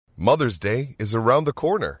Mother's Day is around the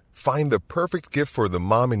corner. Find the perfect gift for the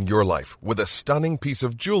mom in your life with a stunning piece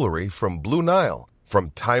of jewelry from Blue Nile.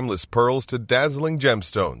 From timeless pearls to dazzling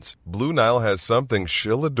gemstones, Blue Nile has something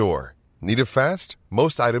she'll adore. Need it fast?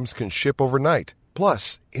 Most items can ship overnight.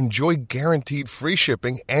 Plus, enjoy guaranteed free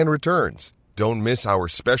shipping and returns. Don't miss our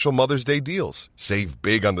special Mother's Day deals. Save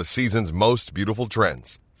big on the season's most beautiful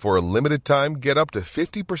trends. For a limited time, get up to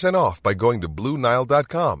 50% off by going to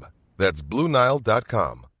BlueNile.com. That's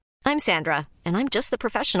BlueNile.com. I'm Sandra, and I'm just the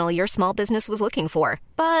professional your small business was looking for.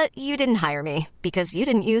 But you didn't hire me because you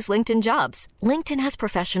didn't use LinkedIn Jobs. LinkedIn has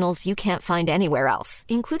professionals you can't find anywhere else,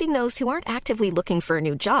 including those who aren't actively looking for a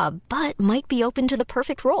new job, but might be open to the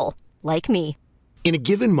perfect role, like me. In a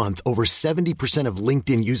given month, over 70% of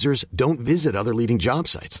LinkedIn users don't visit other leading job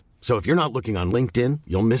sites. So if you're not looking on LinkedIn,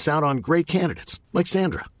 you'll miss out on great candidates like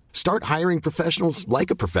Sandra. Start hiring professionals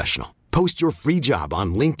like a professional. Post your free job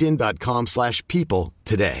on linkedin.com/people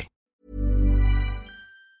today.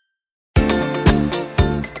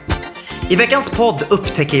 I veckans podd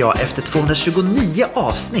upptäcker jag efter 229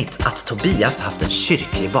 avsnitt att Tobias haft en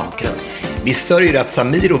kyrklig bakgrund. Vi sörjer att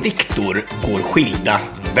Samir och Viktor går skilda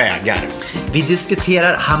vägar. Vi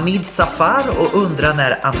diskuterar Hamid Safar och undrar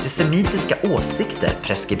när antisemitiska åsikter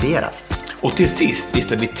preskriberas. Och till sist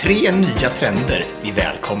listar vi 3 nya trender vi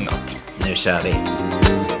välkomnat. Nu kör vi.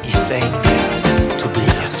 I säng,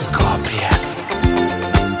 Tobias och Gabriel.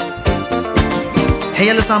 Hej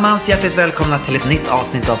allesammans, hjärtligt välkomna till ett nytt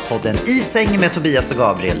avsnitt av podden I säng med Tobias och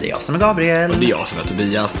Gabriel. Det är jag som är Gabriel. Och det är jag som är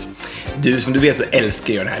Tobias. Du, som du vet så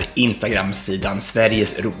älskar jag den här Instagram-sidan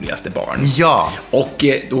Sveriges roligaste barn. Ja. Och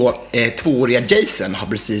då 2-åriga Jason har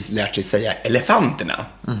precis lärt sig säga elefanterna.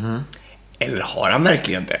 Mm-hmm. Eller har han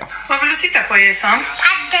verkligen det? Vad vill du titta på, Jason?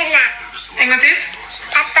 Pattarna. En gång till?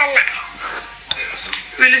 Pattarna.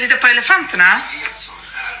 Vill du titta på elefanterna?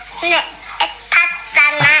 Nej,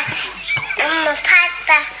 pattarna.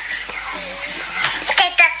 Patta.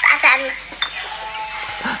 Titta på pattarna.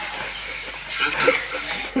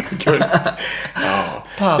 Ja,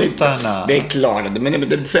 Pattarna. det är klart.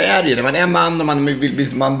 Men så är det ju. När man är man och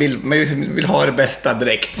man vill ha det bästa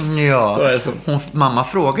direkt. Ja, så är det så. Mamma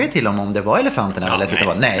frågade ju till om det var elefanterna. Ja, eller titta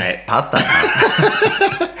på. Nej, pattarna.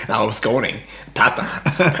 Ja, skåning. Pattarna.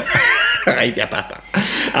 Riktiga pattar.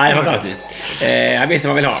 Nej, fantastiskt. Jag vet vad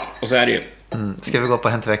man vill ha. Och så är det ju. Ska vi gå på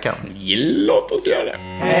Hänt i veckan? Låt oss göra det.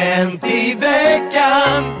 Hänt i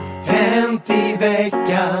veckan, hänt i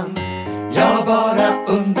veckan. Jag bara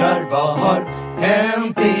undrar vad har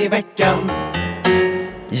hänt i veckan.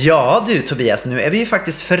 Ja du Tobias, nu är vi ju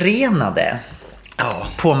faktiskt förenade. Ja.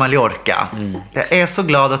 På Mallorca. Jag är så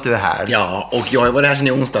glad att du är här. Ja, och jag har varit här sedan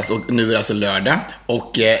i onsdags och nu är det alltså lördag.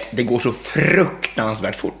 Och det går så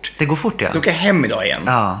fruktansvärt fort. Det går fort, ja. Så åker jag hem idag igen.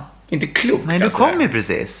 Ja. Inte klokt. Nej, du alltså. kom ju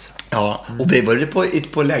precis. Ja, och vi var ute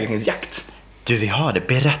på lägenhetsjakt. Du, vi har det.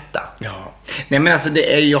 Berätta. Ja. Nej, men alltså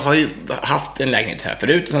jag har ju haft en lägenhet här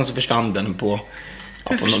förut och sen så försvann den på...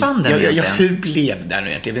 Hur försvann den egentligen? Hur blev den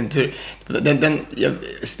egentligen? Jag vet inte hur... Jag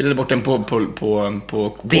spelade bort den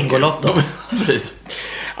på Bingolotto. Precis.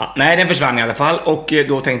 Ja, nej, den försvann i alla fall. Och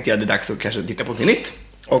då tänkte jag det är dags att kanske titta på något nytt.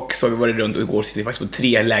 Och så var det runt och igår sitter vi faktiskt på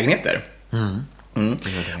 3 lägenheter.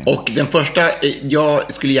 Och den första,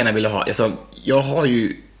 jag skulle gärna vilja ha... Alltså,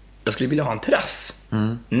 jag skulle vilja ha en terrass.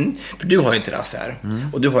 För du har ju en terrass här.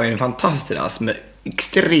 Och du har ju en fantastisk terrass med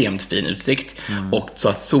extremt fin utsikt. Och så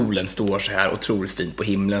att solen står så här otroligt fint på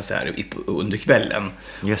himlen så här under kvällen.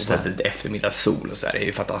 Just det. Och så lite eftermiddagssol och så här. Det är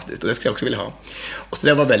ju fantastiskt. Och det skulle jag också vilja ha. Och så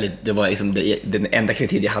det var liksom den enda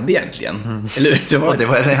kriteriet jag hade egentligen. Eller det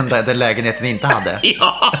var den lägenheten inte hade.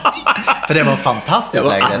 Ja. För det var en fantastisk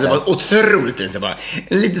lägenhet. Alltså, det var otroligt fint.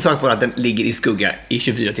 Lite sak på att den ligger i skugga i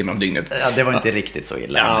 24 timmar om dygnet. Ja, det var inte riktigt så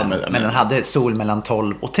illa. Ja, men den hade sol mellan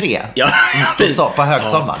 12 och 3. Ja, på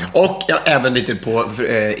högsommaren. Ja. Och även lite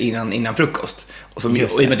innan frukost. Och i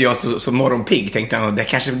och med att jag så morgonpigg tänkte jag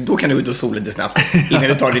då kan du ut och sola lite snabbt innan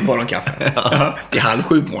du tar ditt morgonkaffe. Det är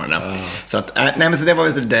 6:30 på morgonen. Så att så det var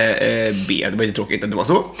ju lite B. Det var lite tråkigt att det var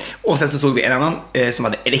så. Och sen så såg vi en annan som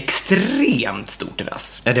hade en extremt stor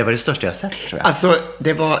terrass. Ja, det var det största jag sett, tror jag. Alltså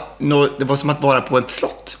det var som att vara på ett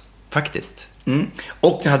slott. Faktiskt.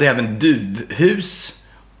 Och den hade även duvhus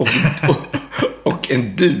och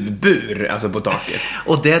en duvbur alltså på taket.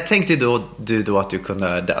 Och det tänkte du då att du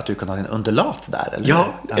kunde ha en undulat där, eller?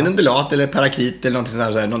 Ja, en undulat eller parakit eller någonting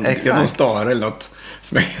sånt där, någon stare eller något.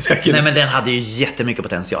 Nej, men den hade ju jättemycket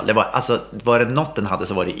potential. Var det något den hade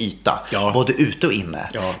så var det yta. Ja. Både ute och inne.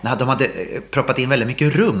 Ja. De hade proppat in väldigt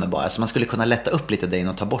mycket rum bara, så man skulle kunna lätta upp lite där in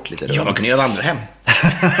och ta bort lite rum. Ja, man kunde göra andra hem.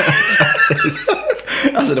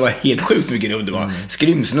 Alltså det var helt sjukt mycket rum. Det var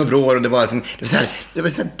skrymsen och vrår och det var så här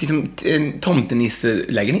liksom en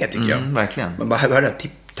tomtenisselägenhet tycker jag. Verkligen. Man bara hörde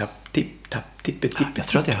tipp-tapp, tipp-tapp, tipp-tipp. Jag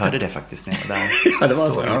tror att jag hörde det faktiskt när jag var där. Ja, det var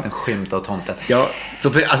så. En liten skymt av tomten. Ja,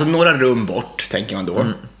 så för alltså några rum bort tänker man då.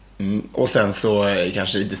 Och sen så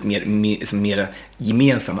kanske lite mer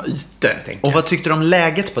gemensamma ytor. Och vad tyckte du om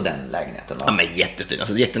läget på den lägenheten då? Ja, men jättefin.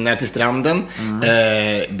 Alltså jättenära till stranden.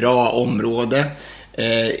 Bra område.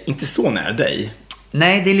 Inte så nära dig.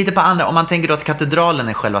 Nej, det är lite på andra. Om man tänker då att katedralen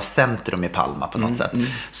är själva centrum i Palma på något sätt.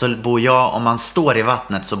 Så bor jag, om man står i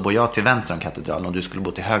vattnet så bor jag till vänster om katedralen och du skulle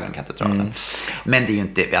bo till höger om katedralen. Men det är ju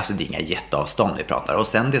inte, alltså det är inga jätteavstånd vi pratar. Och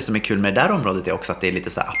sen det som är kul med det där området är också att det är lite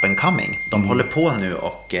så här up and coming. De håller på nu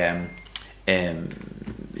och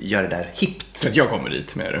gör det där hippt. För att jag kommer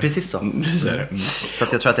dit med det. Precis så. Så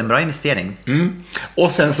att jag tror att det är en bra investering.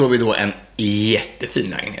 Och sen såg vi då en jättefin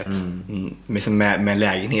lägenhet. Med en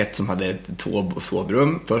lägenhet som hade 2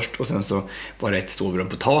 sovrum först. Och sen så var det ett sovrum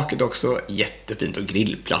på taket också. Jättefint och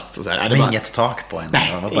grillplats och så här. Men inget tak på en.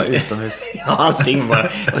 Nej, det var bara utomhus. Allting bara.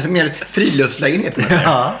 Alltså mer friluftslägenhet.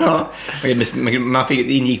 Ja. Man fick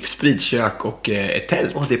ingick spritkök och ett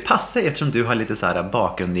tält. Och det passar eftersom du har lite så här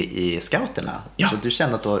bakgrund i scouterna. Ja. Så du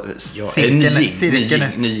känner att då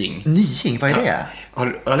Nying, vad är det? Har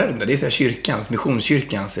du lärt dig det? Det är så här kyrkans,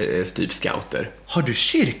 missionskyrkans typ scouter. Har du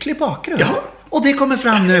kyrklig bakgrund? Ja. Och det kommer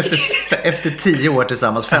fram nu efter 10 år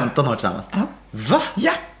tillsammans, 15 år tillsammans. Ja. Va?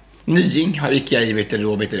 Ja. Nying gick jag i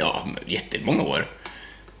jättemånga år.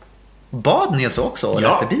 Bad ni så också och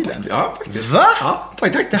läste Bibeln? Ja, faktiskt. Va? Ja,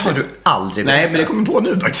 faktiskt. Det har du aldrig Nej, men det kommer på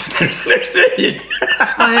nu faktiskt när du säger.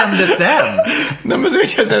 Vad hände sen? Nej, men så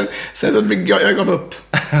vet jag, sen så jag gav upp.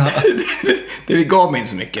 Det gav mig inte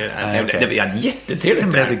så mycket. Nej, okay. Det var jättetrevligt.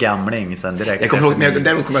 Sen blev du gamling sen direkt. Jag kommer ihåg, men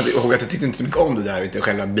däremot kommer jag ihåg att jag tyckte inte så mycket om det där, inte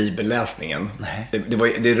själva bibelläsningen. Nej. Det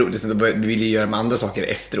är roligt, vi ville göra med andra saker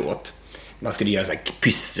efteråt. Man skulle göra så här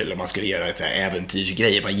pyssel och man skulle göra så här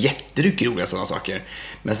äventyrsgrejer. Det var jättemycket roliga sådana saker.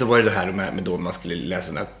 Men så var det här med då man skulle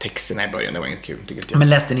läsa de här texterna i början. Det var inget kul, tycker jag. Men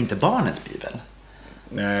läste ni inte barnens bibel?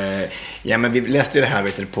 Ja, men vi läste ju det här,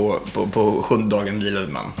 vet du, på 7:e dagen vilade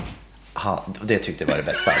man. Ja, det tyckte jag var det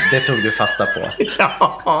bästa. Det tog du fasta på.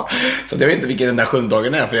 Ja, så jag vet inte vilken den där 7:e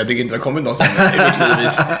dagen är, för jag tycker inte det har kommit någon sån i mitt liv.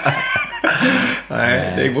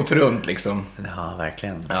 Nej, det går för runt liksom. Ja,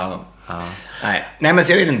 verkligen. Ja. Nej, men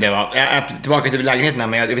så jag vet inte. Jag är tillbaka till lägenheterna,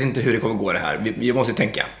 men jag vet inte hur det kommer gå det här. Vi måste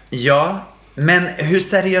tänka. Ja, men hur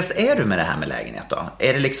seriös är du med det här med lägenhet då?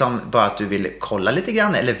 Är det liksom bara att du vill kolla lite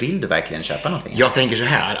grann, eller vill du verkligen köpa någonting? Jag tänker så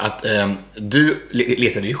här, att du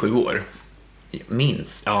letade i 7 år.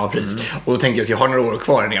 Minst. Ja, precis. Och då tänker jag att jag har några år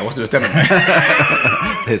kvar innan jag måste bestämma mig.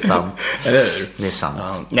 Det är sant. Eller hur? Det är sant.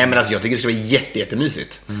 Ja. Nej, men alltså jag tycker det ska vara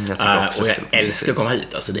jättemysigt. Och jag älskar att komma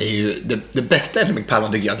hit. Alltså, det är ju det bästa med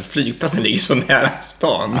Palma, tycker jag, att flygplatsen ligger så nära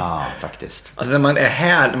stan. Ja, faktiskt. Alltså när man är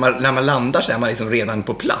här, när man landar så är man liksom redan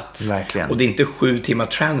på plats. Verkligen. Och det är inte 7 timmar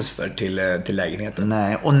transfer till lägenheten.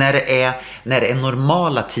 Nej, och när det är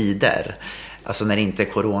normala tider, alltså när det inte är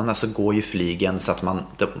corona, så går ju flygen så att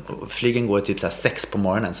flygen går typ så här 6 på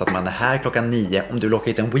morgonen, så att man är här klockan 9. Om du vill åka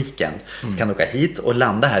hit en weekend så kan du åka hit och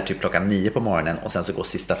landa här typ klockan 9 på morgonen, och sen så går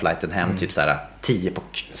sista flighten hem typ så här 10 på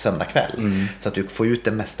söndag kväll. Så att du får ut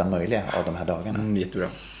det mesta möjliga av de här dagarna. Jättebra.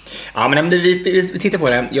 Ja, men vi tittar på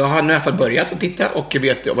det. Jag har nu fått börjat att titta och jag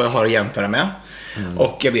vet vad jag har att jämföra med.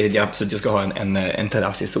 Och jag vet att jag absolut ska ha en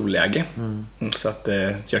terrass i solläge. Så att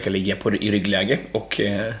så jag kan ligga i ryggläge och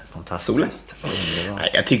sola.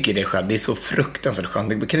 Jag tycker det är skönt. Det är så fruktansvärt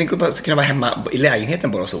skönt. Kan inte bara kunna vara hemma i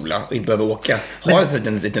lägenheten bara och sola och inte behöva åka. Ha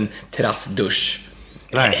en liten terrassdusch.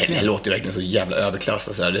 Det låter ju verkligen så jävla överklass.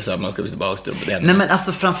 Alltså. Det är så att man ska bara stå på den. Nej, men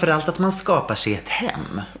alltså framförallt att man skapar sig ett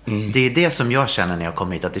hem. Det är det som jag känner när jag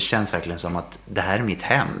kommer hit. Att det känns verkligen som att det här är mitt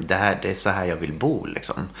hem. Det är så här jag vill bo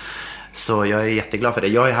liksom. Så jag är jätteglad för det.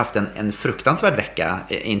 Jag har haft en fruktansvärd vecka.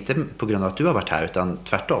 Inte på grund av att du har varit här, utan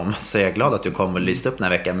tvärtom. Så jag är glad att du kom och lyste upp den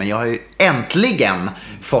här veckan. Men jag har ju äntligen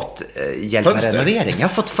fått hjälp med renovering. Jag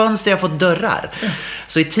har fått fönster, jag har fått dörrar.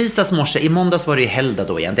 Så i tisdags morse, i måndags var det ju helgdag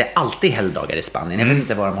då igen. Det är alltid helgdagar i Spanien. Jag vet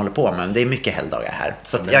inte vad de håller på med, men det är mycket helgdagar här.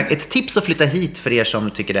 Så att ett tips att flytta hit för er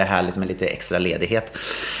som tycker det är härligt med lite extra ledighet.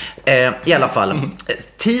 I alla fall,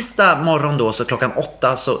 tisdag morgon då, så klockan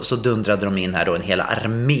 8 så dundrade de in här då en hela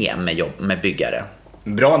armé med byggare.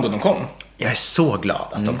 Bra ändå de kom. Jag är så glad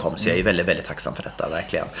att de kom, så jag är väldigt, väldigt tacksam för detta,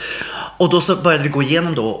 verkligen. Och då så började vi gå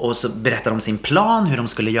igenom då, och så berättade de sin plan, hur de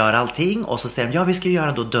skulle göra allting. Och så säger de, vi ska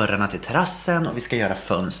göra då dörrarna till terrassen och vi ska göra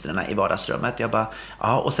fönstren i vardagsrummet. Jag bara,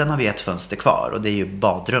 och sen har vi ett fönster kvar och det är ju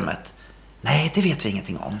badrummet. Nej, det vet vi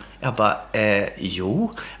ingenting om. Jag bara,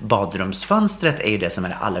 jo, badrumsfönstret är ju det som är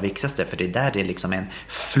det allra viktigaste. För det är där det är liksom en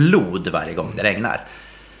flod varje gång det regnar.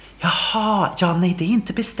 Jaha, ja nej det är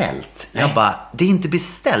inte beställt. Nej. Jag bara, det är inte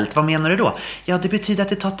beställt, vad menar du då? Ja, det betyder att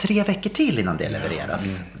det tar 3 veckor till innan det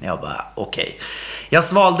levereras. Jag bara, okej. Jag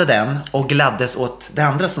svalde den och gladdes åt det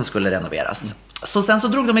andra som skulle renoveras. Så sen så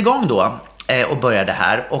drog de igång då och började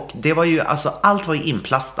här. Och det var ju, alltså allt var ju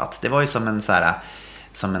inplastat. Det var ju som en så här...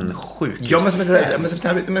 Som en sjukhus. Ja,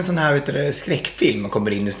 men en sån här skräckfilm. Man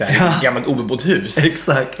kommer in i ett gammalt obebott hus.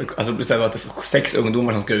 Exakt. Alltså det var 6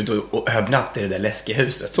 ungdomar som ska ut och övernatta i det där läskiga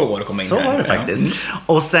huset. Så var det att komma in så här. Så var det faktiskt.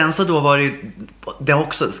 Och sen så då var det ju... Det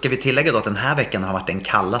också, ska vi tillägga då att den här veckan har varit den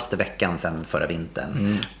kallaste veckan sedan förra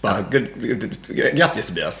vintern. Alltså, grattis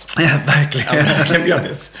Tobias. Ja, verkligen. Ja, verkligen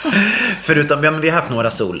grattis. Förutom, ja, men vi har haft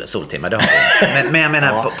några soltimmar, det har vi. Men jag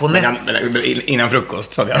menar, på innan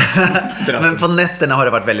frukost sa vi allt. Men på nätterna har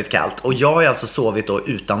det varit väldigt kallt. Och jag har alltså sovit då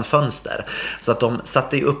utan fönster. Så att de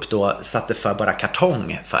satte för bara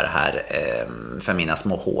kartong för det här, för mina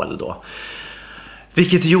små hål då.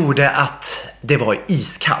 Vilket gjorde att det var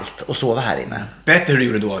iskallt att sova här inne. Berätta hur du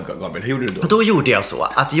gjorde då, Gabriel. Hur gjorde du då? Då gjorde jag så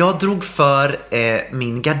att jag drog för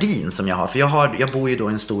min gardin som jag har. För jag bor ju då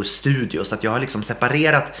i en stor studio. Så att jag har liksom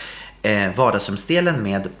separerat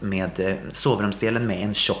vardagsrumsdelen med sovrumsdelen med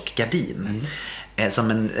en tjock gardin.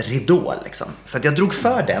 Som en ridå liksom. Så att jag drog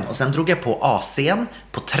för den och sen drog jag på AC:n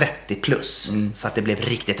på 30 plus. Så att det blev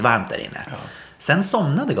riktigt varmt där inne. Ja. Sen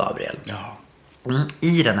somnade Gabriel. Ja.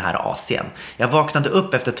 I den här AC:n. Jag vaknade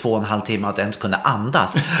upp efter 2,5 timmar att jag inte kunde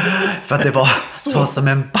andas. För att det var som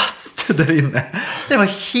en bastu där inne. Det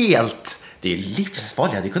var helt... Det är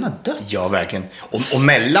livsfarligt, jag hade kunnat dö. Ja, verkligen. Och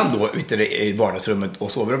mellan då ute i vardagsrummet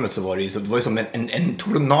och sovrummet så var det ju som en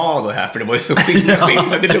tornado här. För det var ju så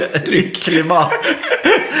skillnad i lufttryck. Klimat.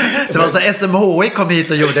 Det var så SMHI kom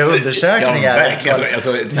hit och gjorde undersökningar. Ja, verkligen.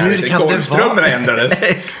 Alltså, hur kan golfströmmarna ändrades.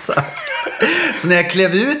 Exakt. Så när jag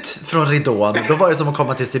klev ut från ridån, då var det som att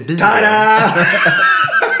komma till Sibirien.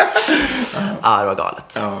 Ja, det var galet.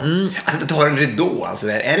 Ja. Alltså du har en ridå, alltså,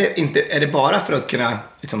 är det bara för att kunna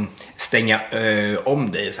liksom, stänga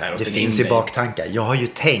om dig så här? Och det finns ju baktankar. Jag har ju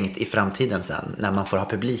tänkt i framtiden sen, när man får ha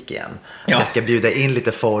publik igen, att jag ska bjuda in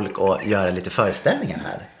lite folk och göra lite föreställningar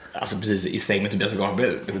här. Alltså precis i sängen med Tobias och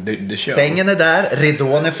Gabriel. Sängen är där,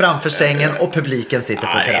 ridån är framför sängen och publiken sitter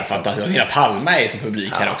på terrassen. Ja, hela Palma är som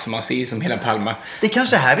publik här också. Man ser som hela Palma. Det är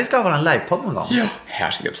kanske här vi ska ha vår livepodd någon gång. Ja,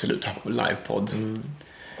 här ska vi absolut ha vår livepodd.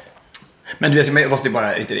 Men du vet,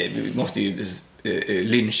 vi måste ju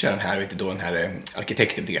lyncha den här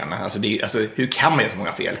arkitekten lite grann. Alltså, hur kan man göra så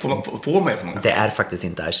många fel? Får man göra så många fel? Det är faktiskt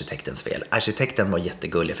inte arkitektens fel. Arkitekten var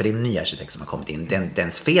jättegullig, för det är en ny arkitekt som har kommit in.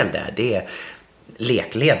 Dens fel det är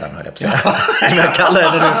lekledaren, höll jag på att säga. Som jag kallar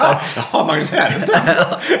det nu för. Ja, Magnus Härenstam.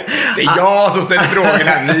 Det är jag som ställer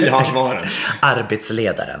frågorna, ni har svaren.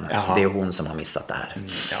 Arbetsledaren. Jaha. Det är hon som har missat det här.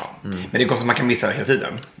 Men det är konstigt att man kan missa det hela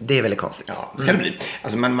tiden. Det är väldigt konstigt. Ja, det kan det bli.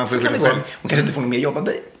 Alltså, man får själv. Hon kanske inte får någon mer jobb av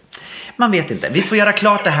dig. Man vet inte. Vi får göra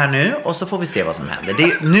klart det här nu och så får vi se vad som händer. Det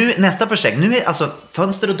är nu nästa projekt. Nu är alltså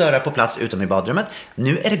fönster och dörrar på plats utom i badrummet.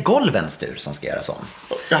 Nu är det golvens tur som ska göras om.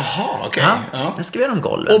 Jaha, okej. Ja. Nu ska vi göra om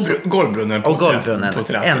golven. Och golvbrunnen på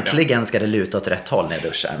terrassen. Äntligen ska det luta åt rätt håll när jag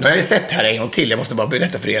duschar. Nu har jag sett här en gång till. Jag måste bara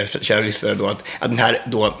berätta för er kära lyssnare då att den här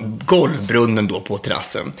då golvbrunnen då på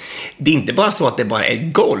terrassen. Det är inte bara så att det bara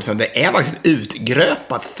är golv, så det är faktiskt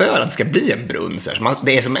utgröpat för att det ska bli en brunn. Så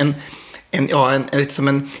det är som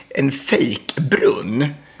en fake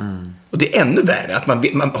brunn. Och det är ännu värre att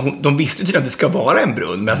de visste tydligen att det ska vara en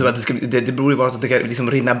brunn, men alltså att det borde vara så att det kan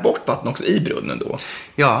liksom rinna bort vatten också i brunnen då.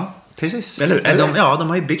 Ja, precis. Eller? De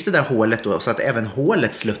har ju byggt det där hålet då, så att även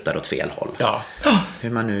hålet sluttar åt fel håll. Ja. Hur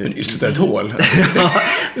man nu... Men sluttar ett hål?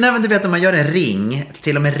 Nej, men du vet, om man gör en ring,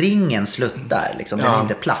 till och med ringen sluttar liksom, den är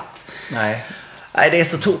inte platt. Nej, det är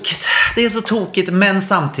så tokigt. Det är så tokigt, men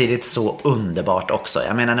samtidigt så underbart också.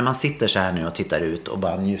 Jag menar, när man sitter så här nu och tittar ut och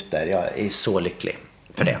bara njuter, jag är så lycklig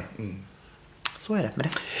för det. Så är det med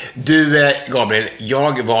det. Du, Gabriel,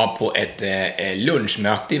 jag var på ett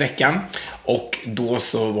lunchmöte i veckan. Och då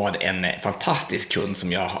så var det en fantastisk kund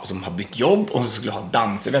som har bytt jobb och som skulle ha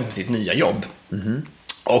dansevent med sitt nya jobb.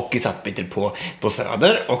 Och vi satt lite på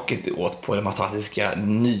Söder och åt på det fantastiska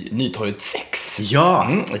Nytorget 6.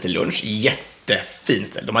 Ja. Lite lunch, jättefint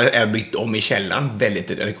ställe. De har byggt om i källaren.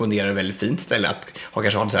 Jag rekommenderar väldigt fint ställe att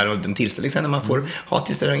kanske ha så här en tillställning sen när man får ha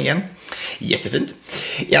tillställning igen. Jättefint.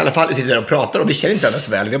 I alla fall, vi sitter där och pratar och vi känner inte varandra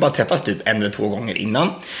så väl. Vi har bara träffats typ 1 eller 2 gånger innan.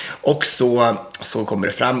 Och så kommer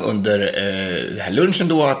det fram under den här lunchen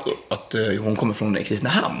då att hon kommer från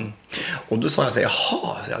Kristinehamn. Och då sa jag så här,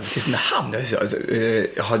 jaha, Kristinehamn.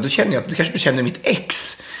 Jaha, då känner jag, kanske du känner mitt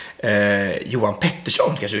ex. Johan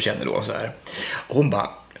Pettersson kanske du känner då så här. Och hon bara,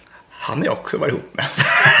 han har jag också varit ihop med.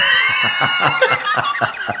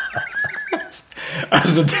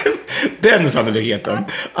 Alltså den sannolikheten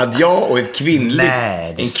att jag och en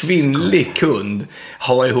kvinnlig kund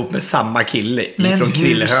har varit ihop med samma kille från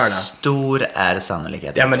Krillehörna. Men hur stor är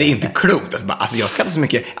sannolikheten? Ja, men det är inte klokt. Alltså jag skrattar så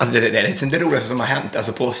mycket. Alltså det är det roligaste som har hänt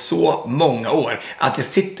alltså på så många år. Att jag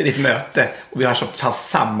sitter i ett möte och vi har haft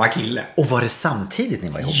samma kille. Och var det samtidigt ni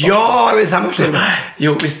var ihop? Ja, vi är samma tjej.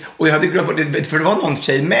 Jo, visst. Och jag hade glömt bort det, för det var någon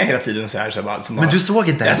tjej med hela tiden så här. Men du såg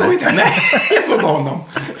inte henne? Jag såg inte henne. Nej, jag såg bara honom.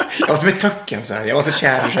 Jag var som ett töcken så här. Jag var så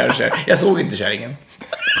kär. Jag såg inte kärringen.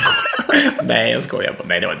 Nej, jag skojar på.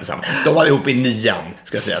 Nej, det var inte samma. De var ihop i 9,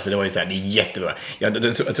 ska jag säga. Så det var ju så här, det är jättebra.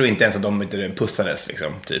 Jag tror inte ens att de inte pussades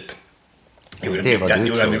liksom, typ. Det var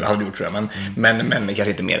det hade gjort, tror jag. Men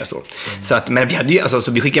kanske inte mer än så. Så att, men vi hade ju, alltså,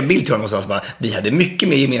 så vi skickade bild till honom och sa bara, vi hade mycket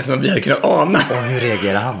mer gemensamt än vi hade kunnat ana. Och hur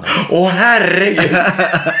reagerade han då? Åh, herregud.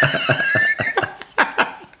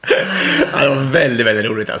 Det var väldigt, väldigt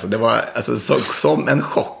roligt alltså. Det var alltså, som en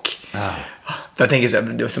chock. Så jag tänker så här,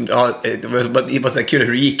 det var bara så kul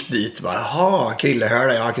hur du gick dit. Jaha,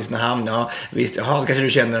 Krillehörna, ja, Kristinehamn, ja, visst, jaha, kanske du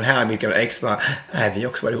känner den här, vilka ex, bara, nej, vi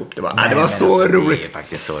också var ihop. Det var så alltså, roligt. Det är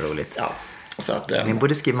faktiskt så roligt. Ja. Så att, ni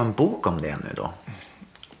borde skriva en bok om det nu då.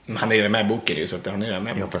 Han är ju med i boken ju, så att han är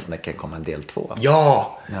med. Jag hoppas det kan komma en del 2.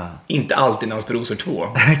 Ja, inte alltid Dans på rosor 2.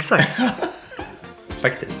 Exakt.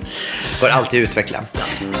 Faktiskt. Går alltid utveckla.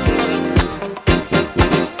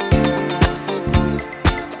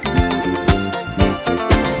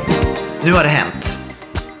 Nu har det hänt.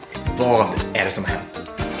 Vad är det som har hänt?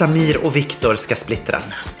 Samir och Viktor ska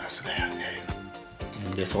splittras. Alltså,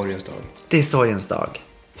 det är sorgens dag. Det är sorgens dag.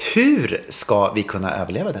 Hur ska vi kunna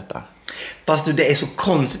överleva detta? Fast du, det är så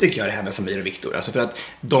konstigt tycker jag det här med Samir och Viktor. Alltså för att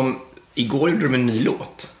igår gjorde de en ny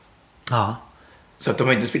låt. Ja. Så att de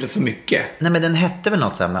har inte spelat så mycket. Nej, men den hette väl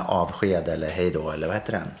något så här med avsked eller hej då, eller vad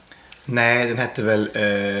hette den? Nej, den hette väl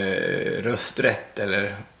rösträtt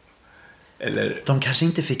eller... De kanske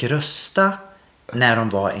inte fick rösta när de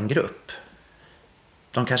var en grupp.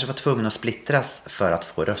 De kanske var tvungna att splittras för att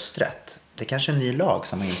få rösträtt. Det är kanske en ny lag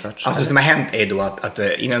som har införts. Alltså det som har hänt är då att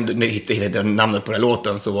innan du hittade namnet på den här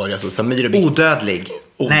låten så var det alltså Samir och Viktor. Odödlig.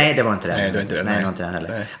 Nej, det var inte den. Nej, det var inte den. Nej, det var inte den heller.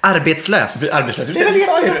 Nej. Arbetslös. Arbetslös. Det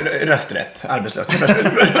är rösträtt. Arbetslös.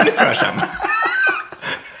 Ungefär samma.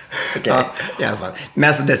 Okay. Ja, i alla fall. Men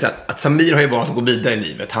alltså det är så att Samir har ju valt att gå vidare i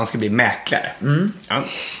livet. Han ska bli mäklare. Ja.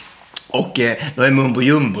 Och då är Mumbo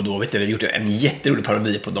Jumbo då, vet du, gjort en jätterolig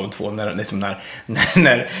parodi på de två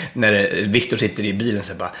när Viktor sitter i bilen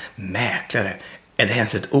så bara, mäklare, är det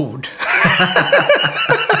ens ett ord?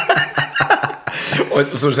 Och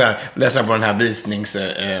så här, läser han på den här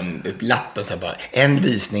visningslappen så här bara, en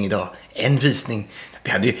visning idag, en visning.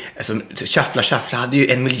 Vi hade ju, alltså, Shuffla hade ju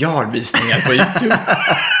 1 miljard visningar på YouTube.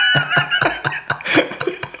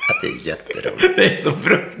 Det är jätteroligt. Det är så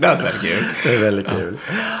fruktansvärt kul. Det är väldigt kul.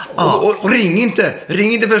 Och ring inte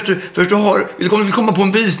först du vill komma på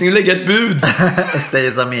en visning och lägga ett bud.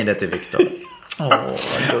 Säger Samir det till Viktor.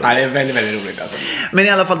 Det är väldigt, väldigt roligt alltså. Men i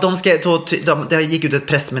alla fall, det gick ut ett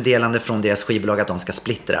pressmeddelande från deras skivbolag att de ska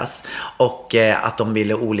splittras. Och att de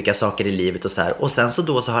ville olika saker i livet och så här. Och sen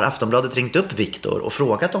så har Aftonbladet ringt upp Viktor och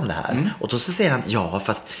frågat om det här. Och då så säger han, ja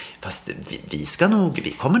fast vi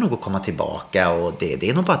kommer nog att komma tillbaka. Och det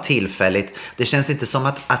är nog bara tillfälligt. Det känns inte som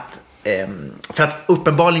att för att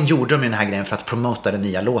uppenbarligen gjorde de ju den här grejen för att promota den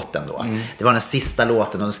nya låten då. Det var den sista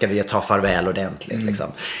låten och då ska vi ta farväl ordentligt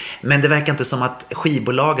liksom. Men det verkar inte som att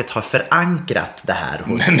skivbolaget har förankrat det här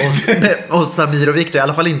hos Samir och Viktor. I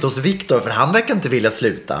alla fall inte hos Viktor, för han verkar inte vilja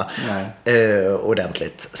sluta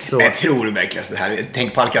ordentligt. Så... Jag tror verkligen det här.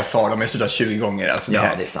 Tänk på Alcazar, de har slutat 20 gånger alltså, det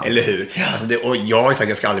är sant. Eller hur? Alltså och jag har sagt att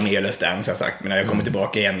jag ska aldrig mer Let's Dance, jag har sagt, men jag kommer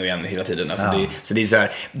tillbaka igen och igen hela tiden alltså, så det är så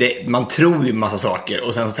här, man tror ju massa saker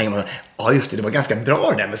och sen så tänker man, ja just det var ganska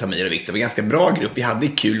bra där med Samir och Viktor. Det var ganska bra grupp, vi hade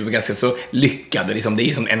kul, vi var ganska så lyckade liksom, det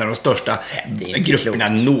är som en av de största grupperna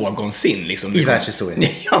någonsin liksom. I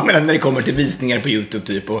världshistorien. Ja, men när det kommer till visningar på YouTube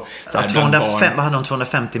typ och så här, vad hade de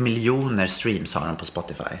 250 miljoner streams har de på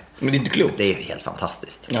Spotify. Men det är inte klokt. Det är helt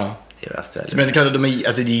fantastiskt. Ja. Så men det är klart att de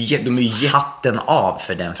är hatten av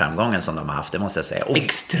för den framgången som de har haft, det måste jag säga. Och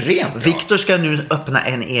extremt bra. Viktor ska nu öppna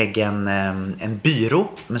en egen en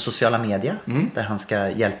byrå med sociala medier där han ska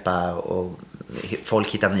hjälpa och folk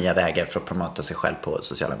hittar nya vägar för att promota sig själv på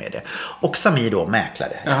sociala medier. Och Samir då,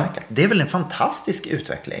 mäklare. Det är väl en fantastisk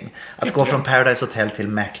utveckling. Att gå från Paradise Hotel till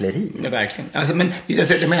mäkleri. Ja, verkligen. Alltså, men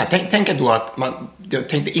jag menar, tänk då att jag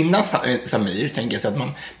tänkte innan Samir, tänker jag så att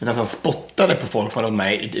man nästan spottade på folk från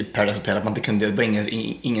med i Paradise Hotel, att man inte kunde, det var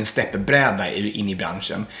ingen steppbräda in i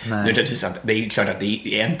branschen. Nu är det är klart att det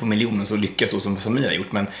är en på miljonen som lyckas så som Samir har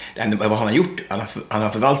gjort, men vad han har gjort, han har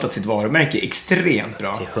förvaltat sitt varumärke extremt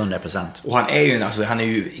bra. Till 100%. Och han är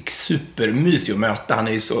ju supermysig att möta. Han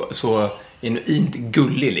är ju så genuint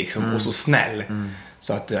gullig liksom, och så snäll.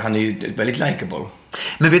 Så att han är ju väldigt likable.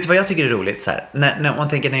 Men vet du vad jag tycker är roligt? Så här, när man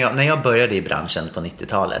tänker, när jag började i branschen på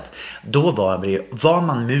 90-talet, då var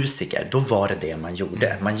man musiker, då var det man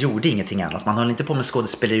gjorde. Man gjorde ingenting annat. Man höll inte på med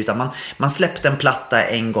skådespeleri, utan man släppte en platta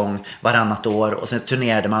en gång varannat år och sen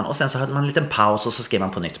turnerade man och sen så hade man en liten paus och så skrev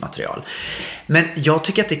man på nytt material. Men jag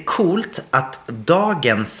tycker att det är coolt att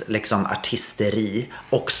dagens liksom artisteri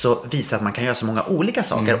också visar att man kan göra så många olika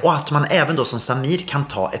saker och att man även då som Samir kan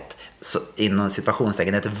ta inom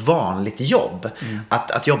situationstecken ett vanligt jobb.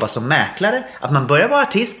 Att jobba som mäklare, att man börjar vara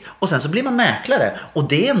artist och sen så blir man mäklare, och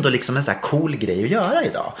det är ändå liksom en så här cool grej att göra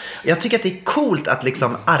idag. Jag tycker att det är coolt att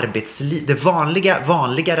liksom det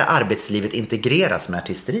vanligare arbetslivet integreras med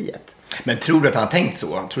artisteriet. Men tror du att han har tänkt så?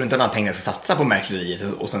 Tror du inte att han har tänkt att satsa på mäkleriet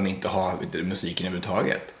och sen inte ha musiken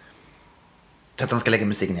överhuvudtaget? Så att han ska lägga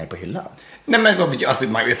musiken ner på hyllan? Nej, men alltså,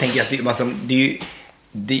 jag tänker att det är ju...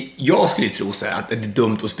 jag skulle tro så här att det är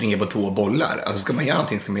dumt att springa på 2 bollar. Alltså ska man göra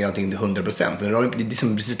någonting, ska man göra någonting till 100%. Det är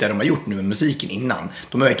som precis det de har gjort nu med musiken innan.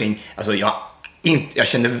 De har verkligen, alltså jag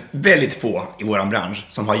känner väldigt få i våran bransch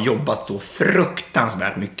som har jobbat så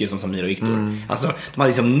fruktansvärt mycket som Samir och Viktor. Alltså de hade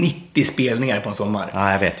liksom 90 spelningar på en sommar.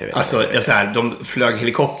 Ja, jag vet. Alltså så här, de flög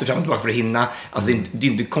helikopter fram och tillbaka för att hinna. Alltså det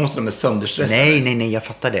är inte konstigt att de är sönderstressade. Nej, jag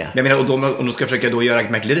fattar det. Jag menar, och de ska försöka då göra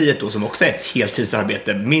mäkleriet då, som också är ett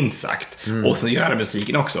heltidsarbete minst sagt, och sen göra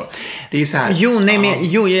musiken också. Det är ju så här.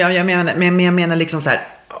 Jag menar liksom så här.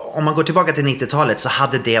 Om man går tillbaka till 90-talet så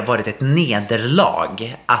hade det varit ett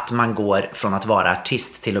nederlag att man går från att vara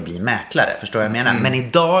artist till att bli mäklare. Förstår vad jag menar? Men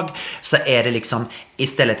idag så är det liksom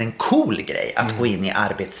istället en cool grej att gå in i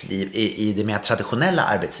arbetsliv, i det mer traditionella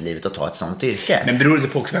arbetslivet och ta ett sånt yrke. Men beror det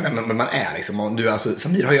på också vem man är? Liksom? Alltså,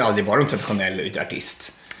 Samir har ju aldrig varit en traditionell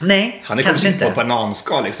artist. Nej, han är kanske inte på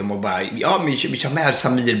bananskal liksom och bara, vi kör med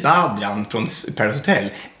Samir Badran från Paradise Hotel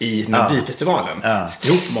i Melodifestivalen.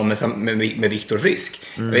 Ihop med Viktor Frisk.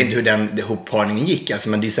 Jag vet inte hur den hopparningen gick, alltså,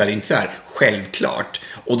 men det är inte så här självklart.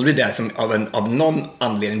 Och då blir det som av någon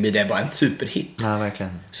anledning blir det bara en superhit. Ja,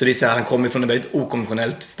 verkligen. Så det är så här, han kommer från ett väldigt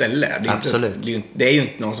okonventionellt ställe. Det är ju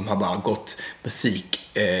inte någon som har bara gått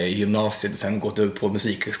musikgymnasiet och sen gått upp på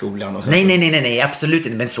musikhögskolan och så. Nej, absolut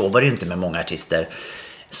inte. Men så var det ju inte med många artister.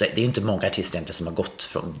 Så det är ju inte många artister inte som har gått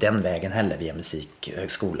från den vägen heller via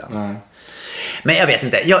musikhögskolan. Nej. Men jag vet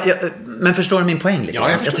inte. Men förstår du min poäng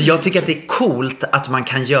lite? Jag tycker att det är coolt att man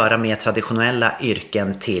kan göra mer traditionella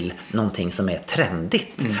yrken till någonting som är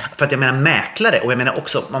trendigt. För att jag menar mäklare, och jag menar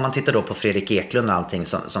också om man tittar då på Fredrik Eklund och allting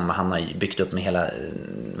som han har byggt upp med hela,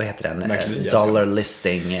 vad heter den? Dollar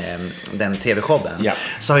Listing, den tv-showen.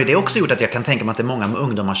 Så har ju det också gjort att jag kan tänka mig att det är många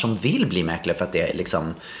ungdomar som vill bli mäklare för att det är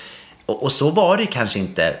liksom... Och så var det kanske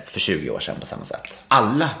inte för 20 år sedan på samma sätt.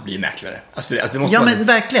 Alla blir mäklare. Alltså det måste men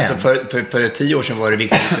verkligen. Alltså för 10 år sedan var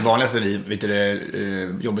det vanligaste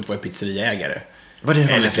jobbet var pizzeriaägare. Var det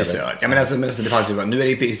eller frisör. Ja, men alltså, det fanns ju, nu är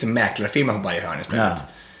det ju en mäklarfirma på varje hörn istället. Ja.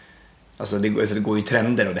 Alltså det går ju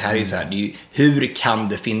trender, och det här är ju så här, det är ju, hur kan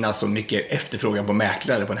det finnas så mycket efterfrågan på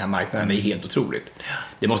mäklare på den här marknaden? Det är helt otroligt.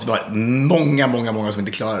 Det måste vara många som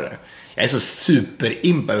inte klarar det. Jag är så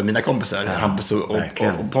superimpad med mina kompisar, Hampus och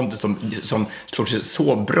Pontus, som slår sig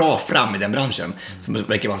så bra fram i den branschen, som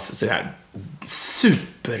verkar vara så här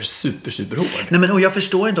super hård. Nej, men och jag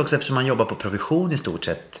förstår inte också, eftersom man jobbar på provision i stort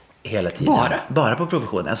sett hela tiden. Bara på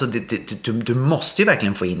provision. Alltså du måste ju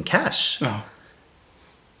verkligen få in cash. Ja.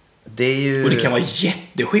 Det är ju... Och det kan vara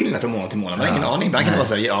jätteskillnad från månad till månad. Man har ingen aning. Ibland kan det vara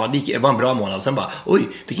så här, det var en bra månad, och sen bara, oj,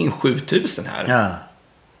 fick in 7000 här. Ja.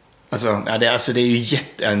 Alltså, det är ju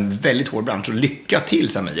en väldigt hård bransch. Och lycka till,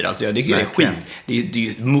 Samir. Alltså, jag tycker det är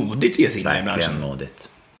ju modigt att ge sig in i branschen. Modigt.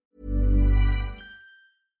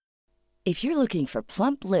 If you're looking for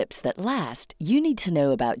plump lips that last, you need to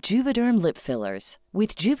know about Juvederm lip fillers.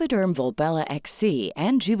 With Juvederm Volbella XC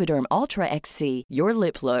and Juvederm Ultra XC, your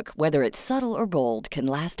lip look, whether it's subtle or bold, can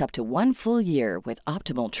last up to 1 full year with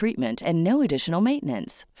optimal treatment and no additional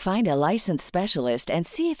maintenance. Find a licensed specialist and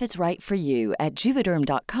see if it's right for you at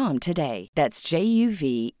Juvederm.com today. That's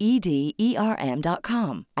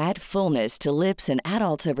JUVEDERM.com. Add fullness to lips in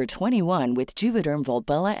adults over 21 with Juvederm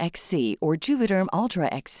Volbella XC or Juvederm Ultra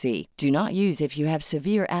XC. Do not use if you have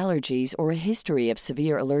severe allergies or a history of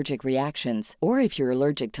severe allergic reactions, or if you're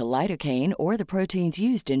allergic to lidocaine or the proteins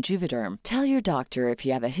used in Juvederm. Tell your doctor if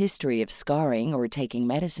you have a history of scarring or taking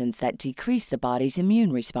medicines that decrease the body's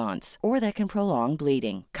immune response or that can prolong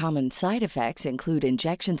bleeding. Common side effects include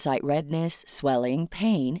injection site redness, swelling,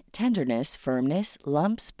 pain, tenderness, firmness,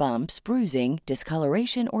 lumps, bumps, bruising,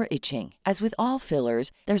 discoloration, or itching. As with all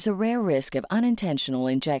fillers, there's a rare risk of unintentional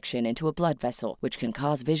injection into a blood vessel, which can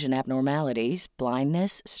cause vision abnormalities,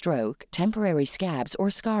 blindness, stroke, temporary scabs,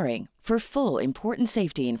 or scarring. For full important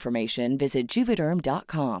safety information, visit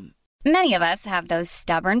Juvederm.com. Many of us have those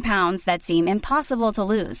stubborn pounds that seem impossible to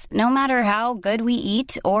lose, no matter how good we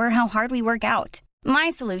eat or how hard we work out. My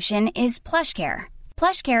solution is PlushCare.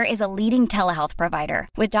 PlushCare is a leading telehealth provider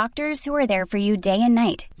with doctors who are there for you day and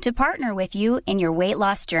night to partner with you in your weight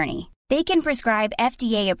loss journey. They can prescribe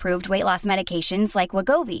FDA-approved weight loss medications like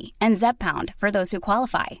Wegovy and Zepbound for those who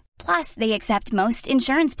qualify. Plus, they accept most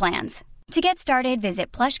insurance plans. To get started,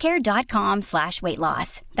 visit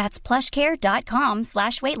plushcare.com/weightloss. That's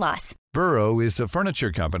plushcare.com/weightloss. Burrow is a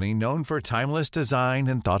furniture company known for timeless design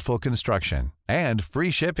and thoughtful construction and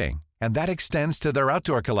free shipping, and that extends to their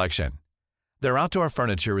outdoor collection. Their outdoor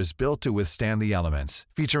furniture is built to withstand the elements,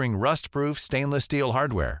 featuring rust-proof stainless steel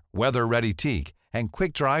hardware, weather-ready teak, and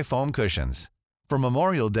quick-dry foam cushions. For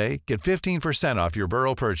Memorial Day, get 15% off your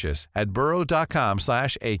Burrow purchase at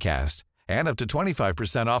burrow.com/acast. And up to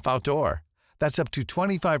 25% off outdoor. That's up to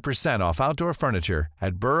 25% off outdoor furniture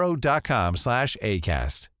at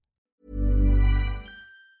burrow.com/acast.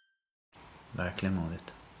 Verkligen modigt.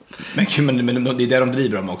 Men det är där de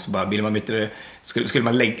driver dem också. Bara, vill man, skulle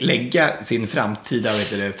man lägga sin framtida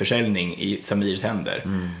försäljning i Samirs händer?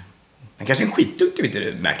 Han kanske är en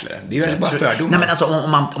skitduktig mäklare. Det är ju bara fördomar. Nej, men alltså,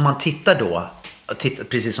 om man tittar då,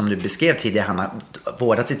 precis som du beskrev tidigare, han har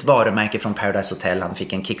vårdat sitt varumärke från Paradise Hotel, han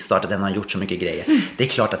fick en kickstart, den har gjort så mycket grejer. Det är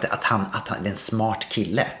klart att han är en smart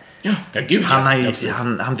kille. Ja, gud,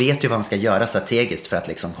 han vet ju vad han ska göra strategiskt för att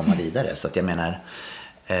liksom komma vidare. Så att jag menar,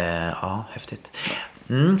 ja, häftigt.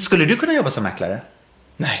 Skulle du kunna jobba som mäklare?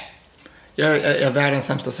 Nej, jag är världens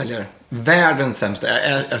sämsta säljare. Världens sämsta.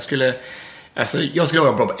 Jag skulle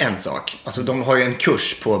jobba på en sak. Alltså, de har ju en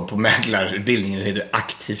kurs på mäklarutbildningen som heter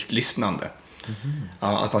aktivt lyssnande.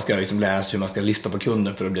 Ja, att man ska liksom lära sig hur man ska lyssna på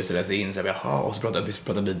kunden för att bli så läsa in. Så jag, jaha, och så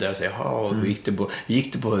pratar vidare och säger, jaha, och hur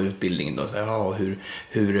gick det på utbildningen då? Så, jaha, och hur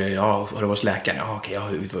har det varit läkaren? Jaha, okej,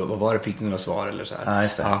 vad var det? Fick du några svar eller så här? Ja,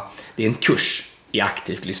 just det. Ja, det är en kurs i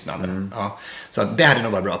aktivt lyssnande. Ja, så det hade jag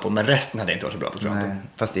nog varit bra på, men resten hade jag inte varit så bra på, tror jag. Nej,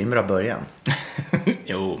 fast det är en bra början.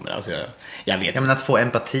 Jo, men alltså jag vet. Ja, men att få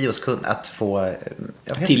empati hos kund, att få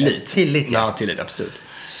tillit, ja. Ja, tillit, absolut.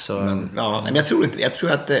 Så, men jag tror inte. Jag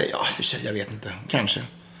tror att för sig, jag vet inte. Kanske.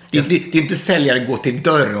 Det är inte säljare gå till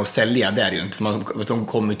dörren och sälja, det är det ju inte, för de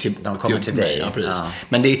kommer till dig. Ja, precis. Ja.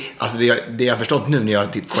 Men det jag har förstått nu när jag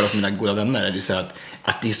har kollat på mina goda vänner, är det så att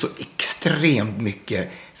det är så extremt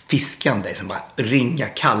mycket fiskande som bara ringa,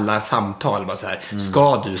 kalla samtal, bara så här,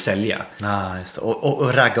 ska du sälja? Ja, just det.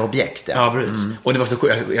 Och ragga objekt. Ja, precis. Och det var så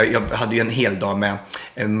sjukt. Jag hade ju en hel dag med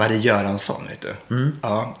Marie Göransson, vet du.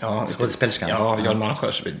 Ja, skådespelerskan. Ja, Jan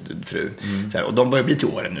Malmsjös fru. Så här, och de börjar bli till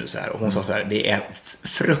åren nu så här, och hon sa så här, det är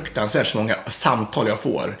fruktansvärt så många samtal jag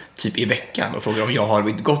får typ i veckan och frågar om jag har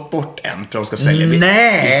gått bort än för de ska sälja min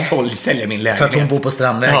lägenhet. För att hon bor på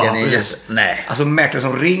Strandvägen. Ja, nej. Alltså mäklare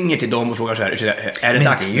som ringer till dem och frågar så här, är det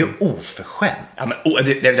dags? Det är ju oförskämt. Ja, men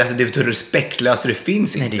det är så respektlöst, det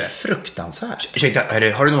finns inte. Nej, det är fruktansvärt. Ursäkta,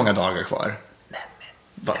 har du några dagar kvar? Nej, men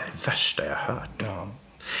vad är det värsta jag har hört.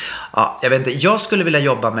 Ja, jag vet inte. Jag skulle vilja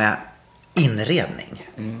jobba med inredning.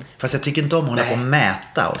 Fast jag tycker inte om att hålla på och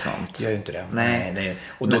mäta och sånt. Jag gör inte det. Nej.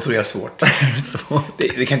 Och då tror jag svårt.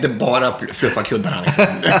 Det kan inte bara fluffa kuddarna liksom.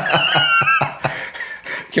 Det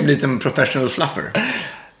kan bli lite en professional fluffer.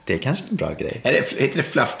 Det är kanske en bra grej. Heter det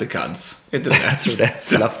fluff the cuds? Heter det? Jag tror det är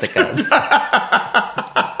fluff the cuds.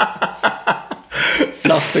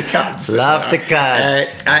 Fluff the cuds. Fluff the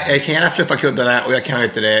cuds. Jag kan gärna fluffa kuddarna och jag kan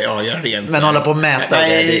inte det, göra rent. Men hålla på och mäta.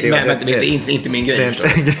 Nej, det är inte min grej.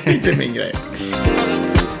 Inte min grej.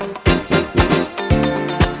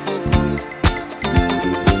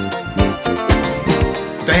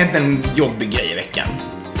 Det har hänt en jobbig grej i veckan.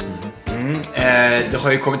 Det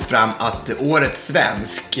har ju kommit fram att årets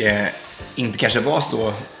svensk inte kanske var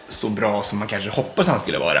så bra som man kanske hoppas han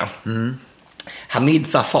skulle vara. Hamid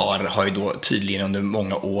Safar har ju då tydligen under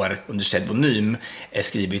många år under pseudonym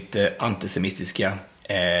skrivit antisemitiska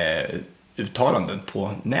uttalanden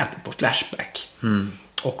på nätet, på Flashback.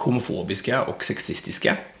 Och homofobiska och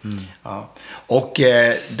sexistiska. Ja. Och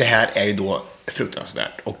det här är ju då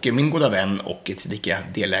fruktansvärt. Och min goda vän och tillika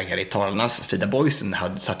delägare i Talarnas, Frida Boysen,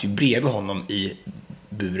 satt ju bredvid honom i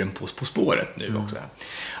buren på spåret nu också.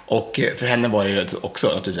 Och för henne var det också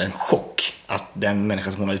naturligtvis en chock att den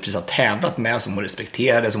människa som hon hade precis har tävlat med, som hon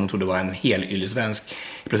respekterade, som hon trodde var en hel yllesvensk,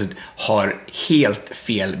 plötsligt har helt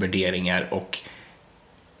fel värderingar och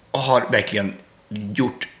har verkligen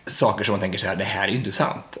gjort saker som man tänker så här, det här är ju inte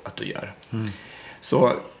sant att du gör.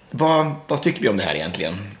 Så vad tycker vi om det här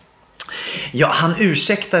egentligen? Ja, han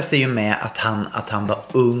ursäktar sig ju med att han var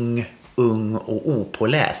ung och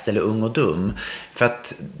opåläst, eller ung och dum. För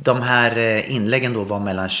att de här inläggen då var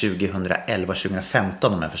mellan 2011 och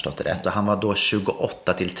 2015 om jag förstått det rätt. Och han var då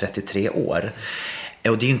 28 till 33 år.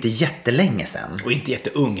 Och det är ju inte jättelänge sedan. Och inte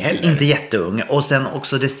jätteung heller. Inte jätteung. Och sen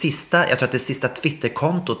också jag tror att det sista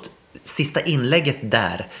Twitterkontot, sista inlägget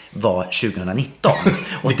där var 2019.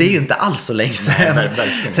 Och det är ju inte alls så länge sedan.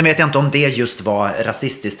 Sen vet jag inte om det just var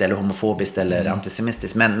rasistiskt eller homofobiskt eller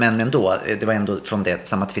antisemitiskt. Men ändå, det var ändå från det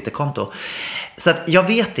samma Twitterkonto. Så att jag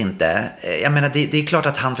vet inte. Jag menar, det är klart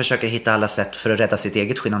att han försöker hitta alla sätt för att rädda sitt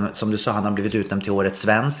eget skinn. Som du sa, han har blivit utnämnd till årets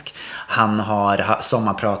svensk. Han har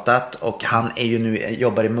sommarpratat och han är ju nu,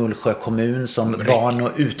 jobbar i Mullsjö kommun som barn-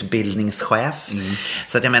 och utbildningschef.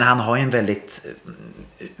 Så att jag menar, han har ju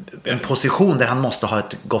en position där han måste ha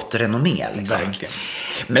ett gott renommé. Liksom. Verkligen.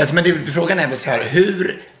 Men frågan är väl så här,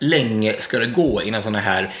 hur länge ska det gå innan sådana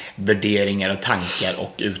här värderingar och tankar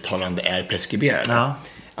och uttalande är preskriberade? Ja.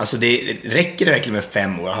 Alltså räcker det verkligen med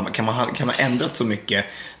 5 år? Kan man ändra så mycket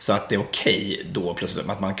så att det är okej då plötsligt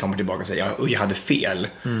att man kommer tillbaka och säger jag hade fel?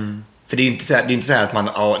 För det är inte så här att man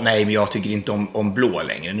nej, men jag tycker inte om blå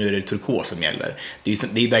längre, nu är det turkos som gäller. Det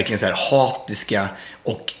är verkligen så här hatiska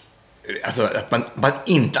och alltså att man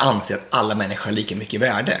inte anser att alla människor har lika mycket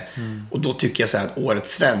värde. Och då tycker jag så här att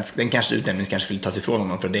årets svensk, den utnämningen kanske skulle tas ifrån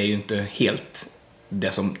honom, för det är ju inte helt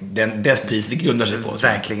det som det priset grundar sig på.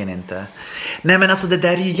 Verkligen inte. Nej, men alltså det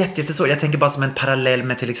där är ju jättesvårt. Jag tänker bara som en parallell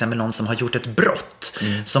med till exempel någon som har gjort ett brott,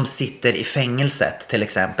 som sitter i fängelset till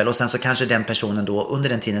exempel, och sen så kanske den personen då under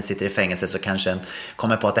den tiden sitter i fängelset, så kanske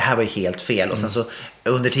kommer på att det här var ju helt fel, och sen så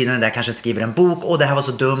under tiden där kanske skriver en bok, och det här var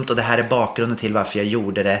så dumt och det här är bakgrunden till varför jag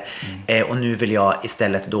gjorde det, och nu vill jag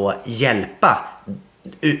istället då hjälpa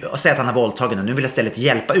och säga att han har våldtagen, och nu vill jag istället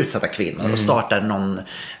hjälpa utsatta kvinnor och startar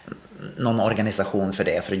någon organisation för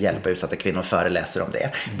det, för att hjälpa utsatta kvinnor och föreläser om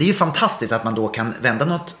det. Det är ju fantastiskt att man då kan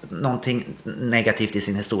vända någonting negativt i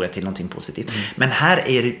sin historia till någonting positivt. Men det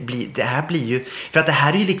här blir ju, för att det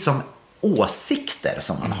här är ju liksom åsikter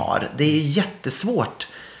som man har. Det är ju jättesvårt.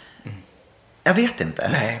 Jag vet inte.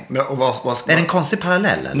 Nej, men vad ska är det en konstig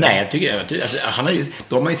parallell? Eller? Nej, jag tycker han har ju,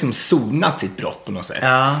 då har man ju liksom sonat sitt brott på något sätt.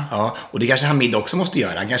 Ja, och det kanske Hamid också måste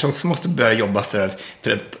göra. Han kanske också måste börja jobba för att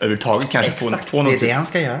överhuvudtaget kanske få något. Det är det han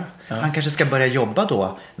ska göra. Ja. Han kanske ska börja jobba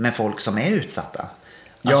då med folk som är utsatta.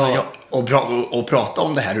 Alltså, och prata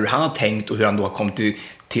om det här, hur han har tänkt och hur han då har kommit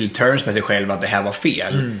till terms med sig själv att det här var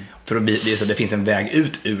fel. För att visa att det finns en väg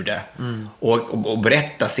ut ur det. Och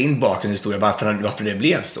berätta sin bakgrundshistoria, varför det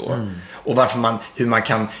blev så. Och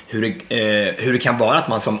hur det kan vara att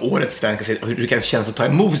man som årets svensk, hur det kan kännas att ta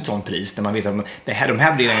emot ett sånt pris när man vet att de här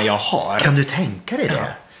värderingarna jag har. Kan du tänka dig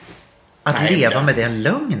det? Att leva med den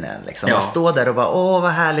lögnen liksom. Att stå där och bara,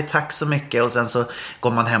 vad härligt, tack så mycket. Och sen så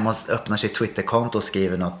går man hem och öppnar sitt Twitterkonto och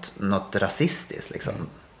skriver något rasistiskt liksom.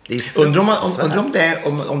 Undrar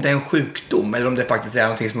om det är en sjukdom, eller om det faktiskt är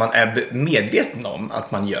någonting som man är medveten om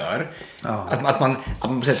att man gör. Att man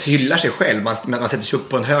på sätt hyllar sig själv. Man sätter sig upp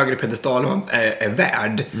på en högre pedestal och man är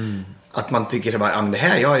värd. Att man tycker att det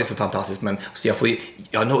här, jag är så fantastisk, men så jag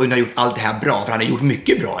har gjort allt det här bra, för han har gjort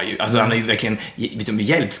mycket bra ju. Alltså han har ju verkligen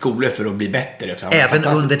hjälpt skolor för att bli bättre. Även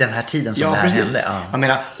under den här tiden som det här hände. Jag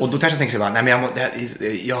menar, och då kanske jag tänker så nej,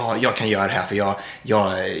 men jag kan göra det här, för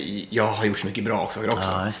jag har gjort så mycket bra också.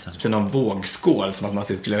 Så någon vågskål, som att man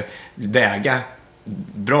skulle väga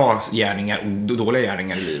bra gärningar och dåliga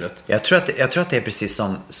gärningar i livet. Jag tror att det är precis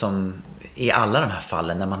som i alla de här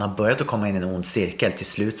fallen, när man har börjat att komma in i en ond cirkel, till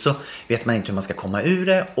slut så vet man inte hur man ska komma ur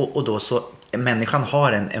det, och då så människan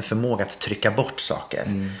har en förmåga att trycka bort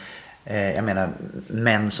saker. Jag menar,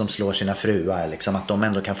 män som slår sina fruar liksom, att de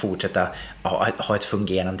ändå kan fortsätta ha ett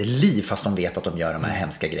fungerande liv fast de vet att de gör de här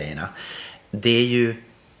hemska grejerna.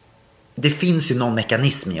 Det finns ju någon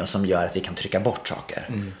mekanism i oss som gör att vi kan trycka bort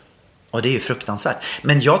saker. Och det är ju fruktansvärt.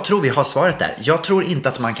 Men jag tror vi har svaret där. Jag tror inte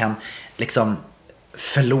att man kan liksom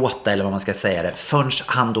förlåta, eller vad man ska säga det, förrän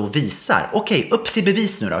han då visar, okej, upp till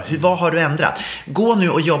bevis nu då, vad har du ändrat? Gå nu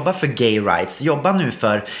och jobba för gay rights, jobba nu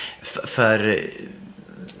för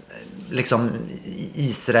liksom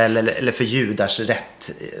Israel eller för judars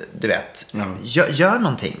rätt, du vet. Gör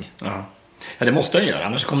någonting. Ja, det måste han göra,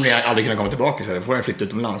 annars kommer jag aldrig kunna komma tillbaka, så då får jag flytta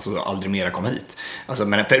utomlands och aldrig mera komma hit. Alltså,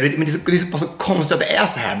 men det är så konstigt att det är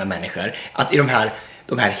så här med människor, att i de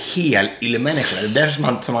här helylle-människorna, det är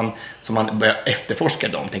där som man börjar efterforska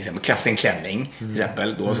dem, till exempel Kapten Klänning, till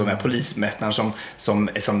exempel, då, som är polismästaren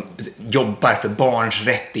som jobbar för barns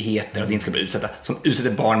rättigheter, att de inte ska bli utsatta, som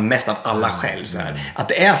utsätter barn mest av alla själv, så här. Att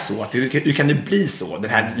det är så, att hur kan det bli så,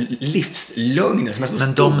 den här livslögnen som är så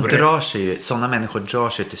stor. Men sådana människor drar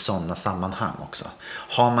sig till sådana sammanhang också.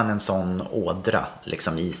 Har man en sån ådra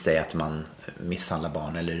liksom i sig, att man misshandlar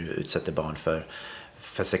barn eller utsätter barn för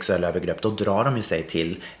sexuella övergrepp, då drar de ju sig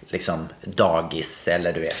till liksom dagis,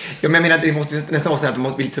 eller du vet. Ja, men jag menar, det måste nästan vara så att de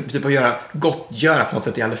måste typ gottgöra på något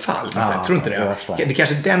sätt i alla fall. Jag tror inte det. Det är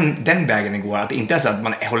kanske den vägen det går, att det inte är så att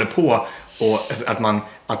man håller på och att man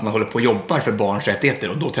håller på och jobbar för barns rättigheter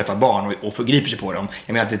och då träffar barn och förgriper sig på dem.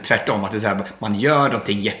 Jag menar att det är tvärtom, att det är så här, man gör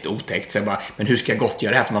någonting jätteotäckt, så jag bara, men hur ska jag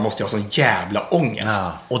gottgöra det här, för man måste ju ha sån jävla ångest.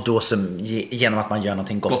 Ja, och då genom att man gör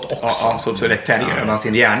någonting gott också. Ja, så rättfärdiggör man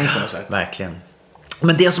sin gärning på något sätt. Verkligen.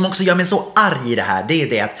 Men det som också gör mig så arg i det här, det är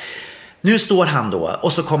det att nu står han då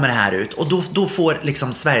och så kommer det här ut, och då får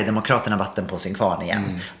liksom Sverigedemokraterna vatten på sin kvarn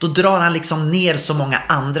igen. Då drar han liksom ner så många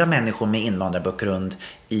andra människor med invandrarbakgrund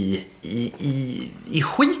i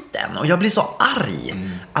skiten, och jag blir så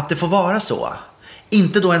arg att det får vara så.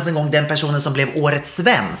 Inte då ens en gång den personen som blev årets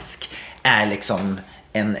svensk är liksom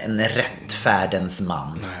en rättfärdens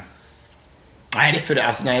man. Nej, det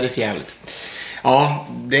är för jävligt. Ja,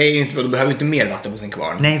 det är ju inte, då behöver inte mer vatten på sin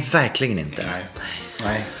kvarn. Nej, verkligen inte.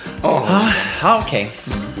 Nej. Okej.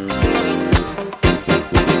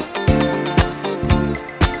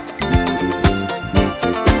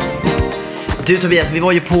 Du Tobias, vi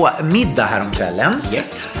var ju på middag här om kvällen.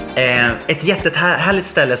 Yes. Ett jättehärligt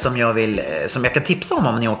ställe som jag kan tipsa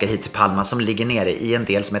om ni åker hit till Palma, som ligger nere i en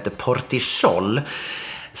del som heter Portichol.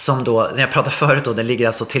 Som då, när jag pratade förut då, den ligger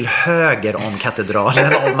alltså till höger om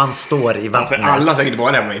katedralen om man står i vattnet. Ja, alla säkert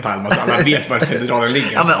var där i Palma, så alla vet var katedralen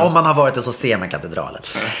ligger. Ja, men om man har varit där så ser man katedralen.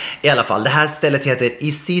 I alla fall, det här stället heter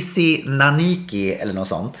Isisi Naniki eller något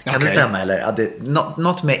sånt. Kan det stämma eller? Ja,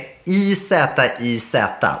 något med IZ,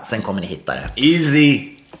 sen kommer ni hitta det. Easy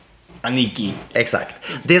Aniki. Exakt.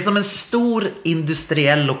 Det är som en stor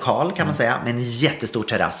industriell lokal kan man säga, med en jättestor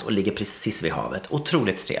terrass och ligger precis vid havet.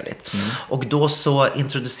 Otroligt trevligt. Och då så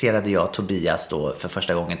introducerade jag Tobias då för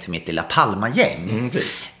första gången till mitt lilla Palma-gäng.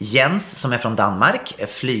 Jens, som är från Danmark,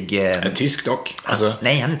 är tysk dock. Alltså,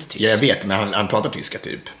 nej, han är inte tysk. Jag vet, men han pratar tyska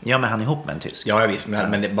typ. Ja, men han är ihop med en tysk. Ja, visst.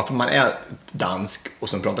 Men bara för man är dansk och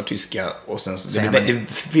sen pratar tyska och sen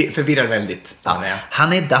det förvirrar väldigt. Ja,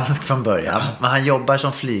 han är dansk från början, men han jobbar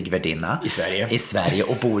som flygvärdinna i Sverige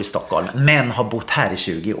och bor i Stockholm, men har bott här i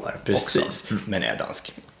 20 år. Precis, också. Men är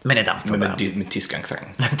dansk. Med tysk accent.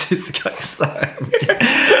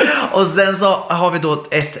 Och sen så har vi då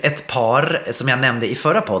ett par som jag nämnde i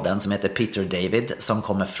förra podden, som heter Peter David, som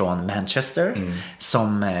kommer från Manchester,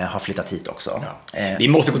 som har flyttat hit också. Vi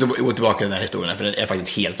måste gå tillbaka till den här historien, för den är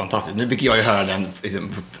faktiskt helt fantastisk. Nu fick jag ju höra den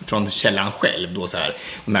från källan själv då, så här.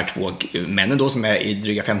 De här två männen då som är i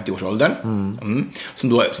dryga 50-årsåldern,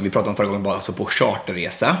 som vi pratade om förra gången, var alltså på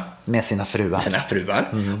charterresa med sina fruar.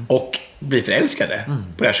 Och blir förälskade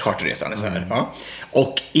på det här charterresan. Så här. Ja.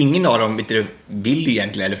 Och ingen av dem vill ju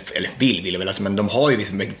egentligen, eller vill väl, alltså, men de har ju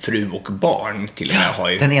liksom fru och barn till och med. Har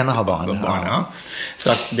ju den ena har barn. Ja.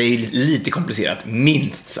 Så att det är lite komplicerat,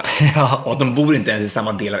 minst sagt. Ja. Och de bor inte ens i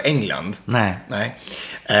samma del av England. Nej.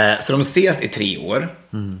 Så de ses i 3 år.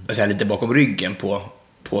 Och så här lite bakom ryggen på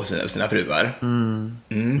sina fruar.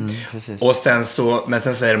 Och sen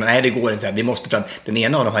säger de, nej det går inte, vi måste, för att den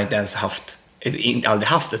ena av dem har inte ens aldrig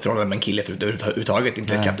haft ett förhållande med en kille överhuvudtaget,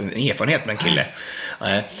 inte haft en erfarenhet med en kille.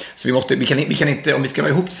 Så vi kan inte, om vi ska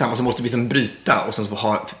vara ihop tillsammans så måste vi liksom bryta och sen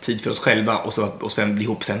ha tid för oss själva och sen bli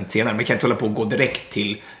ihop senare. Vi kan inte hålla på och gå direkt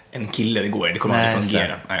till en kille, det kommer aldrig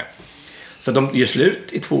fungera. Nej. Så de gör slut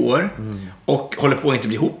i 2 år och håller på att inte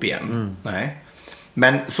bli ihop igen. Nej.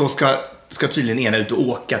 Men så ska tydligen ena ut och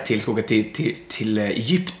åka till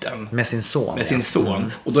Egypten med sin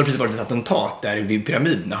son. Och då har det precis varit ett attentat där vid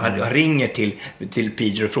pyramiderna. Han ringer till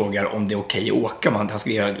Peter och frågar om det är okej att åka, han ska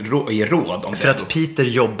ge råd om för det. Att Peter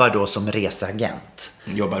jobbar då som reseagent.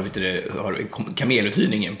 Har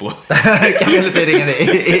kameluthyrningen på kameluthyrningen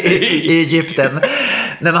i Egypten.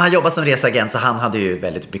 men han jobbade som reseagent så han hade ju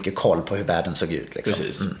väldigt mycket koll på hur världen såg ut. Liksom.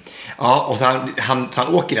 Precis. Ja, och så han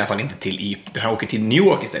åker i alla fall inte till Egypten, han åker till New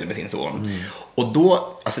York istället med sin son. Och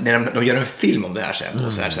då, alltså när de gör en film om det här sen,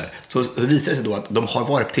 och så visar det sig då att de har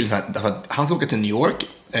varit till, han ska åka till New York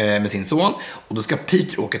med sin son, och då ska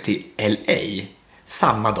Peter åka till LA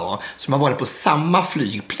samma dag, så de har varit på samma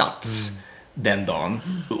flygplats den dagen.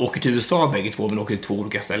 Och åker till USA bägge två, men åker till 2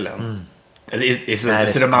 olika ställen. Det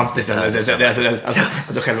är så romantiskt.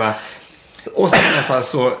 Alltså själva... Och sen i alla fall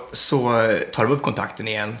så tar de upp kontakten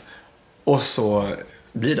igen. Och så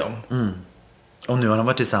blir de. Och nu har de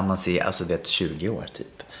varit tillsammans i 20 år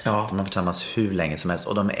typ. Ja. De har varit tillsammans hur länge som helst.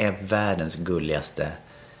 Och de är världens gulligaste.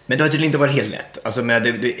 Men det har tydligen inte varit helt lätt. Alltså,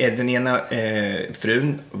 den ena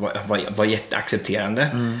frun var jätteaccepterande,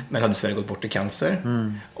 men hade Sverige gått bort i cancer.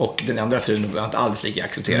 Och den andra frun var inte alls lika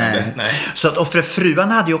accepterande. Nej. Så att, och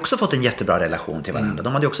fruarna hade ju också fått en jättebra relation till varandra.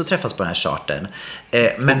 De hade ju också träffats på den här chartern.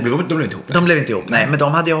 Men de blev inte ihop. De blev inte ihop, nej. Men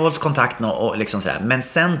de hade ju hållit kontakt och liksom sådär. Men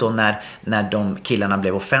sen då när de killarna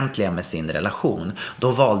blev offentliga med sin relation,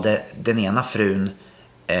 då valde den ena frun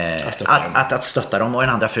att stötta dem, och den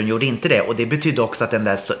andra frun gjorde inte det. Och det betydde också att den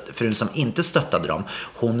där frun som inte stöttade dem,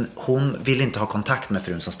 hon ville inte ha kontakt med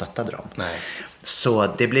frun som stöttade dem. Nej.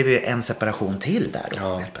 Så det blev ju en separation till där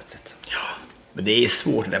då, helt plötsligt. Ja, men det är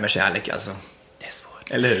svårt det där med kärlek alltså. Det är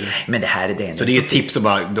svårt. Eller hur? Men det här är det. Så det är ett tips att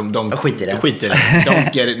bara de skiter i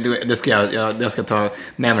det. Jag ska ta med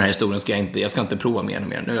mig den här historien, jag ska inte prova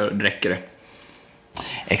mer. Nu räcker det.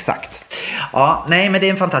 Exakt. Ja, nej, men det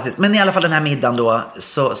är en fantastisk. Men i alla fall den här middagen då,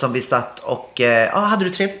 som vi satt och hade du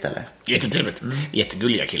trevligt eller? Jättetrevligt.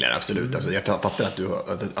 Jättegulliga killar, absolut. Alltså, jag fattar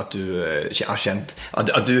att du har känt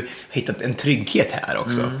att du hittat en trygghet här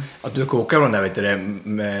också. Att du kokar de där, vet du,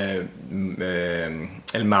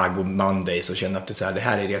 El Mago Mondays och känner att det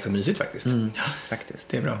här är ganska mysigt faktiskt. Ja, faktiskt.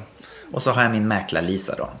 Det är bra. Och så har jag min mäklare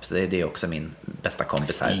Lisa då. Så det är också min bästa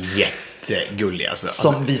kompis här. Jättegullig alltså.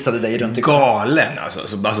 Som visade dig runt i galen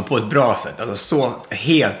alltså på ett bra sätt. Alltså så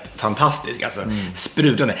helt fantastisk alltså.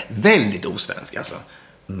 Sprudlande, väldigt osvensk alltså.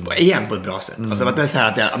 Igen på ett bra sätt. Alltså att det är så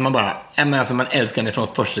här att man bara man älskar henne från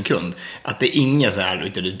första sekund. Att det är inget så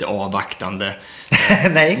här lite avvaktande.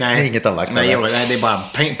 nej, det är inget avvaktande. Nej, det är bara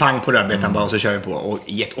pang på rödbetan bara, och så kör vi på.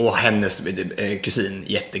 Och hennes kusin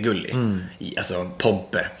jättegullig. Alltså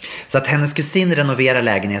Pompe. Så att hennes kusin renoverar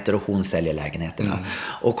lägenheter och hon säljer lägenheterna.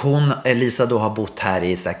 Och Lisa då har bott här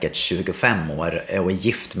i säkert 25 år och är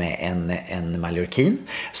gift med en mallorquin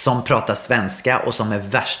som pratar svenska och som är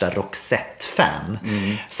värsta Roxette-fan.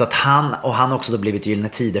 Så att han har också då blivit Gyllene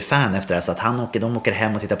Tider-fan efter det. Så att de åker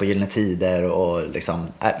hem och tittar på Gyllene Tider och liksom...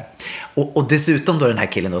 Och dessutom då den här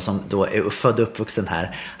killen då, som då är född och uppvuxen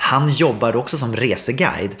här, han jobbar också som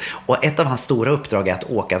reseguide. Och ett av hans stora uppdrag är att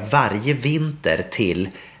åka varje vinter till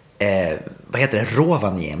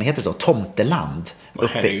Rovaniemi, heter det då, Tomteland.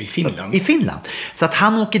 Uppe i Finland. I Finland. Så att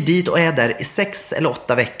han åker dit och är där i 6 eller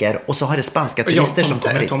 8 veckor, och så har det spanska turister som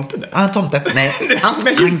kommer dit. Tomte där? Ja, Tomte. Nej,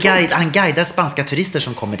 han guidar spanska turister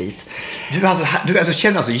som kommer dit. Du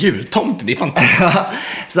känner jultomte, det är fantastiskt.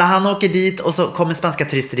 Så han åker dit och så kommer spanska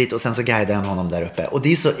turister dit och sen så guidar han honom där uppe. Och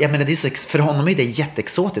det är så, jag menar, det är så, för honom är det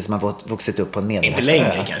jätteexotiskt som har vuxit upp på en medelhavsö. Inte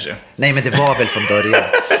längre kanske. Nej, men det var väl från början.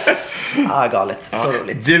 Galet, så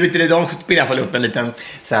roligt. Du vet, de spelar i alla fall upp en liten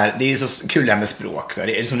så här, det är så kul det här med språk så här,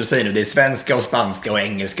 det är som du säger nu, det är svenska och spanska och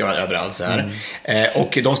engelska och överallt så här.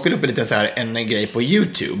 Och de spelar upp en liten så här, en grej på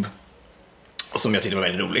YouTube som jag tyckte var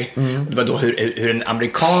väldigt rolig. Det var då hur en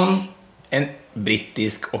amerikan, en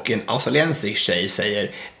brittisk och en australiensisk tjej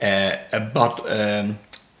säger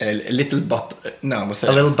a little bottle of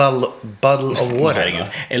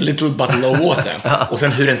water. A little bottle of water. Och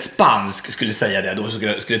sen hur en spansk skulle säga det, då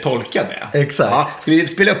skulle tolka det. Exakt. Ja, ska vi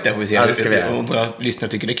spela upp det, får vi se om våra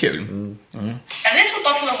lyssnare tycker det är kul. A little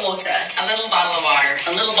bottle of water, a little bottle of water,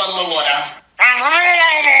 a little bottle of water.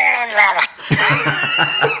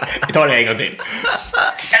 Vi tar det en gång till.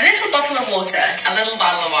 A little bottle of water, a little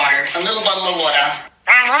bottle of water, a little bottle of water.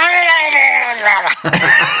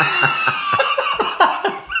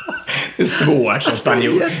 Det är svårt som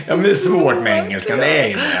spanjor. Ja, men det är svårt med engelskan.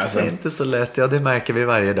 Det är alltså. Det är inte så lätt. Ja, det märker vi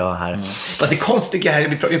varje dag här. Fast det är konstigt här.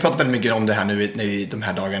 Vi pratar väldigt mycket om det här nu i de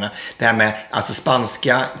här dagarna. Det här med alltså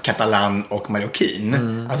spanska, katalan och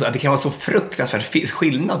marockin. Alltså att det kan vara så fruktansvärt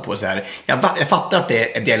skillnad på så här. Jag fattar att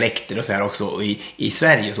det är dialekter och så här också i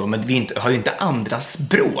Sverige och så, men vi har ju inte andra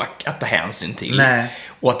språk att ta hänsyn till. Nej.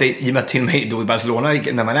 Och att det, i och med till mig då i Barcelona,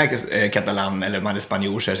 när man är katalan eller man är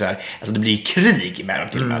spanjor, så här, alltså det blir krig med dem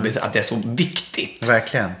till och med. Att det är så viktigt.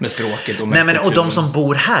 Verkligen. Med språket och med kulturen. Och de som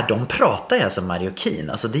bor här, de pratar ju alltså mallorquin.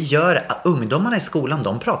 Alltså det gör ungdomarna i skolan,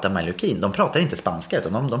 de pratar mallorquin. De pratar inte spanska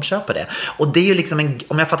utan de kör på det. Och det är ju liksom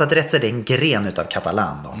om jag fattat rätt så är det en gren utav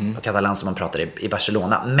katalan då. Katalan som man pratar i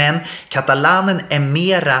Barcelona. Men katalanen är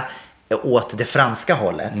mera åt det franska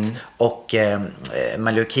hållet och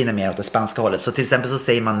mallorquin är mer åt det spanska hållet. Så till exempel så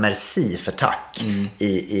säger man merci för tack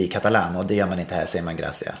i katalan, och det gör man inte här, säger man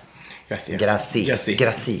gracia. Gracie.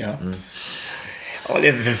 Ja. Ja,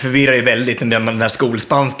 det förvirrar ju väldigt. Den här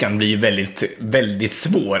skolspanskan blir ju väldigt, väldigt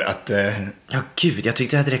svår att... Ja, gud. Jag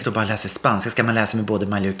tyckte det hade räckt att bara läsa spanska. Ska man läsa med både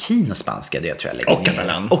mallorquin och spanska? Det tror jag och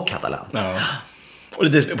katalan. Och katalan. Ja. Och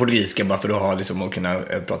lite portugisiska bara för att ha liksom, och kunna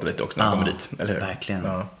prata lite också när man kommer dit. Eller hur? Verkligen.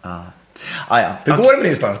 Ja. Ja. Hur går det med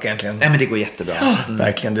din spanska egentligen? Nej, men det går jättebra.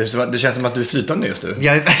 Verkligen. Det känns som att du är flytande just nu.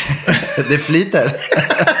 Det flyter.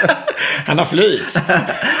 Han har flyt.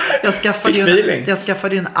 Jag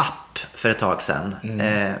skaffade ju en app för ett tag sedan.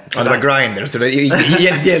 Ja, det var Grindr, så det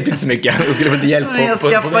hjälpte inte så mycket. Du skulle få inte hjälp på Jag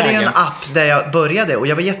skaffade ju en app där jag började, och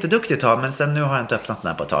jag var jätteduktig ett tag, men sen nu har jag inte öppnat den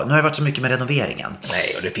här på ett tag. Nu har det varit så mycket med renoveringen.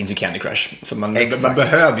 Nej, och det finns ju Candy Crush. Så man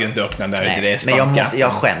behöver ju inte öppna den där. Nej, men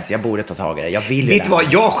jag skäms, jag borde ta tag i det. Jag vill ju. Vet du vad,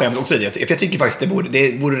 jag skäms också i det. För jag tycker faktiskt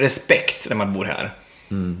det vore respekt när man bor här.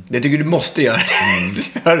 Det tycker du måste göra.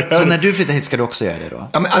 Så när du flyttar hit ska du också göra det då?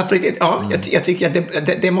 Ja, men jag tycker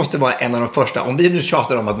att det måste vara en av de första. Om vi nu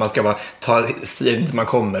tjatar om att man ska ta sidan när man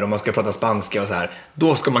kommer och man ska prata spanska och så här,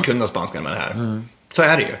 då ska man kunna spanska med det här. Så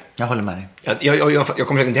är det ju. Jag håller med dig. Jag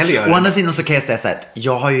kommer inte heller göra det. Å andra sidan så kan jag säga så här att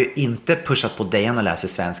jag har ju inte pushat på dig att läsa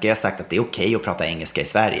svenska. Jag har sagt att det är okej att prata engelska i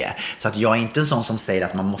Sverige. Så att jag är inte en sån som säger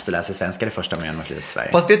att man måste läsa svenska det första gången man flyttar till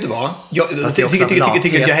Sverige. Fast vet du vad?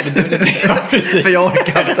 Precis. För jag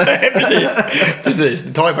orkar inte. Precis.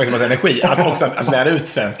 Det tar ju faktiskt massa energi att lära ut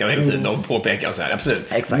svenska hela tiden och påpeka och så här. Absolut.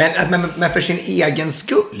 Exakt. Men för sin egen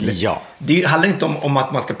skull. Ja. Det handlar inte om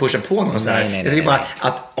att man ska pusha på någon så här. Det är bara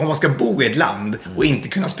att om man ska bo i ett land och inte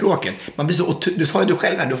kunna språket. Man blir så, du sa ju du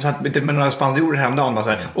själv här, du har satt med några spanjorer häromdagen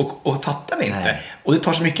och fattar det inte. Nej. Och det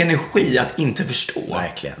tar så mycket energi att inte förstå.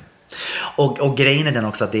 Verkligen. Och grejen är den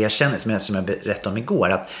också att det jag känner, som jag berättade om igår,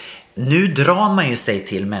 att nu drar man ju sig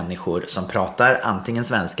till människor som pratar antingen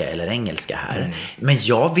svenska eller engelska här. Men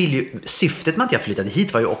jag vill ju, syftet med att jag flyttade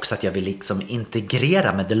hit var ju också att jag vill liksom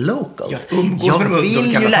integrera med the locals. Jag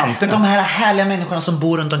vill ju de här härliga människorna som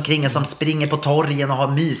bor runt omkring och som springer på torgen och har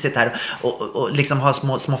mysigt här och liksom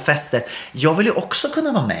har små fester. Jag vill ju också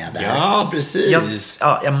kunna vara med där. Ja, precis.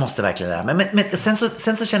 Jag måste verkligen det här. Men sen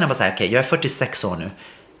så känner jag bara så här, okej, jag är 46 år nu.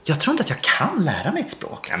 Jag tror inte att jag kan lära mig ett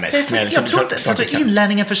språk. Ja, men snäll, jag tror att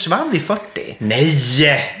inlärningen försvann vid 40.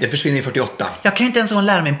 Nej, det försvinner i 48. Jag kan ju inte ens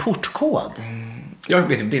lära mig en portkod. Jag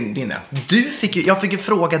vet din är. Jag fick ju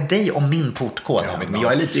fråga dig om min portkod. Ja, men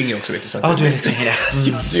jag är lite yngre också, vet du. Så du är lite yngre.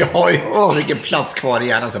 Jag har ju så mycket plats kvar i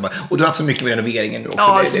hjärnan. Och du har haft så mycket med renoveringen nu också.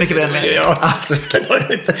 Ja, så mycket med renoveringen. Ja, absolut.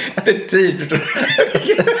 Det är tid, förstår du.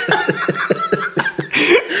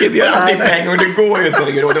 Det gör alltid pengar och det går ju inte.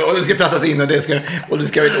 Och det ska plattas in och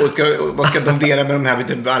man ska domdera med de här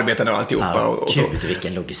arbetarna och alltihopa. Och gud,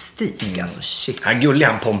 vilken logistik. Alltså, shit. Han gullig,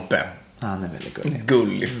 han Pompe. Han är väldigt gullig.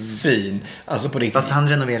 Gullig, fin. Alltså på riktigt. Fast han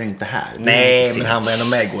renoverar ju inte här. Nej, men han var ändå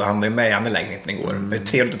med igår. Han var med i andra lägenheten igår. Det är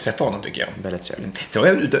trevligt att träffa honom, tycker jag. Väldigt trevligt. Så var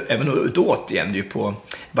jag även ute åt igen ju på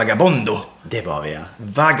Vagabondo. Det var vi, ja.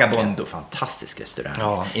 Vagabondo. Fantastisk restaurang.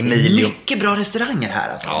 Ja, Emilio. Mycket bra restauranger här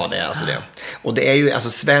alltså. Ja, det är alltså det. Och det är ju alltså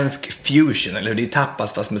svensk fusion, eller hur? Det är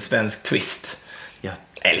tapas fast med svensk twist. Ja.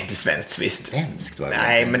 Eller inte svensk twist. Svenskt var det.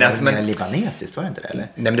 Nej, men alltså, men libanesiskt var det inte det, eller?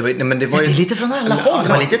 Nej, men det var ju... Det är lite från alla håll. Det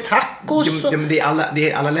var lite tacos. Det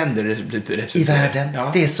är alla länder i världen. Ja.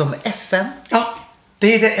 Det är som FN. Ja,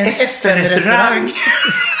 det är en FN-restaurang.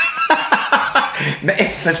 Med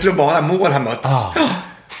FNs globala mål har mötts.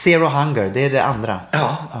 Zero Hunger, det är det andra.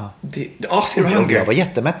 Ja, Zero Hunger. Jag var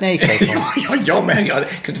jättemätt när jag gick därifrån. Jag med. Jag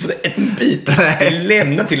kunde få en bit.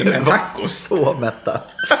 Lämna till och med en tacos. Så mätta.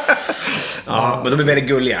 Ja, men de är väldigt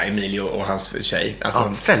gulliga, Emilio och hans tjej.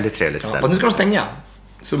 Alltså, väldigt trevligt ställe. Nu ska de stänga.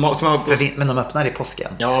 Men de öppnar i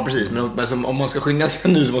påsken. Ja, precis. Men om man ska skynda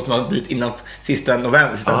sig nu så måste man dit innan sista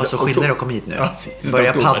november. Så skynda dig och kom hit nu.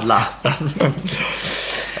 Börja paddla.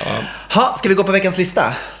 Ska vi gå på veckans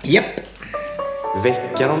lista? Japp.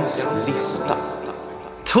 Veckans lista.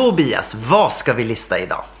 Tobias, vad ska vi lista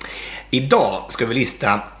idag? Idag ska vi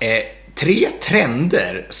lista 3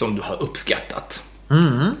 trender som du har uppskattat.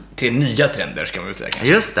 3 nya trender ska man väl säga kanske.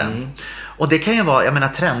 Just det. Och det kan ju vara, jag menar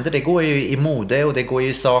trender, det går ju i mode och det går ju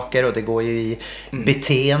i saker och det går ju i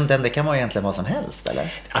beteenden. Det kan vara egentligen vad som helst,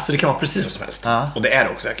 eller? Alltså det kan vara precis vad som helst. Och det är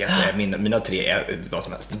också, kan jag säga. Mina 3 är vad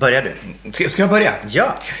som helst. Börjar du? Ska jag börja?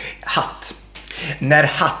 Ja. Hatt. När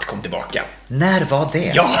hatt kom tillbaka. När var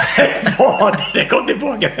det? Ja, det kom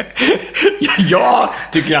tillbaka. Jag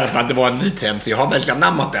tycker i alla fall att det var en ny trend, så jag har verkligen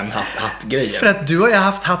namnat den hattgrejen. För att du har ju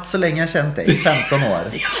haft hatt så länge jag känt dig, i 15 år.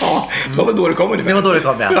 Ja, det var då det kom. Det var då det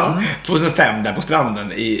kom, ja. 2005 där på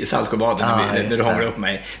stranden i Saltsjöbaden, när du hånglade upp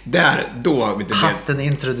mig. Hatten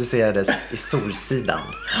introducerades i Solsidan.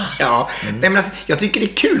 Ja, nej, men alltså, jag tycker det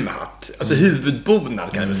är kul med hatt. Alltså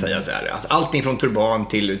huvudbonad kan jag väl säga så här. Alltså, allting från turban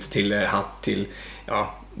till hatt till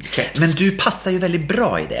keps. Men du passar ju väldigt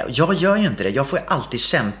bra i det. Jag gör ju inte det. Jag får ju alltid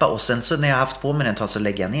kämpa, och sen så när jag har haft på mig den så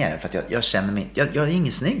lägger jag ner den, för att jag känner mig, jag är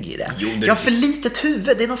ingen snygg i det. Jag har för litet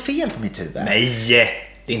huvud. Det är något fel på mitt huvud. Nej,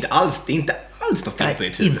 det är inte alls något fel på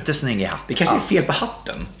ditt huvud. Inte snygg i hatten. Det kanske är fel på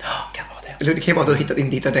hatten. Ja, kan vara det. Eller det kan ju vara att du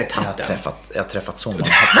inte hittat rätt hatt. Jag har träffat så många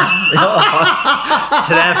hattar. Jag har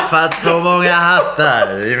träffat så många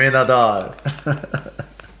hattar i mina dagar.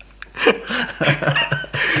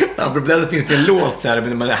 Ja, problemet finns det en låt så här,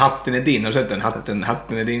 men hatten är din. Har du sett den?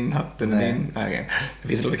 Hatten är din, hatten är din. Okay. Det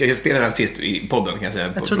finns en låt, jag spelade den sist i podden, kan jag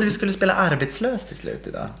säga. Jag trodde vi skulle spela Arbetslös till slut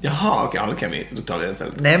idag. Jaha, okej, då kan vi ta det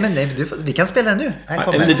istället. Nej, vi kan spela den nu. Här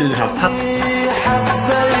kommer en liten hatt.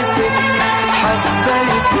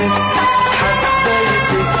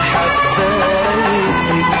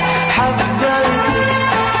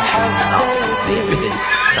 Ja, trevligt.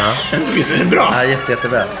 Ja. Visst är det bra? Ja,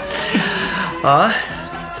 jättebra. Ja.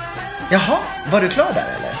 Jaha, var du klar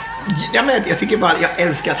där eller? Ja, men jag tycker bara, jag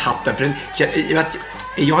älskar hatten, för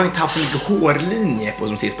jag har inte haft så mycket hårlinje på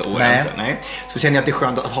de sista åren. Nej. Så känner jag att det är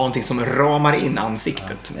skönt att ha någonting som ramar in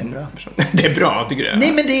ansiktet. Ja, det är bra. Det är bra, tycker du?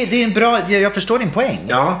 Nej, men det är en bra, jag förstår din poäng.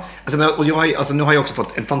 Ja, och nu har jag också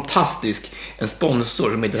fått en fantastisk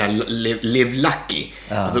sponsor som heter det här Live Lucky.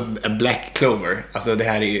 Ja. Alltså Black Clover. Alltså det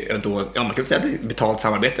här är då, man kan säga att det är betalt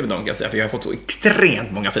samarbete med dem, kan jag säga, för jag har fått så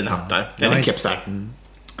extremt många fina hattar. Eller kepsar.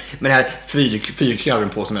 Men det här fyrklövern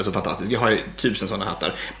på som är så fantastisk. Jag har ju 1000 sådana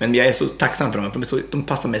hattar. Men jag är så tacksam för dem, för de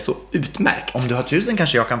passar mig så utmärkt. Om du har 1000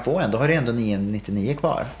 kanske jag kan få en. Då har du ändå 999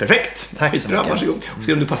 kvar. Perfekt. Tack så mycket. Varsågod.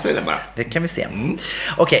 Se om du passar i den bara. Det kan vi se.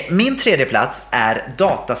 Okej, min tredje plats är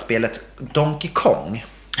dataspelet Donkey Kong.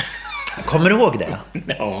 Kommer du ihåg det?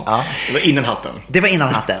 Ja, det var innan hatten. Det var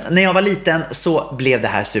innan hatten. När jag var liten så blev det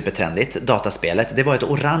här supertrendigt, dataspelet. Det var ett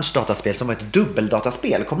orange dataspel som var ett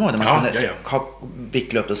dubbeldataspel. Kommer du ihåg? Man kunde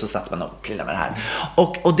vickla upp det, och så satt man och pillade med det här.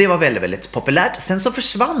 Och det var väldigt, väldigt populärt. Sen så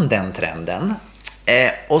försvann den trenden.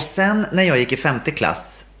 Och sen när jag gick i 5:e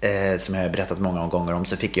klass, som jag har berättat många gånger om,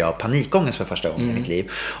 så fick jag panikångest för första gången i mitt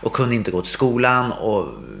liv. Och kunde inte gå till skolan och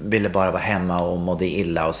ville bara vara hemma och mådde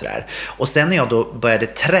illa och sådär. Och sen när jag då började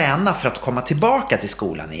träna för att komma tillbaka till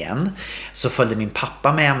skolan igen, så följde min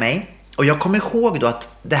pappa med mig. Och jag kommer ihåg då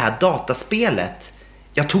att det här dataspelet,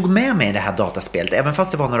 jag tog med mig det här dataspelet, även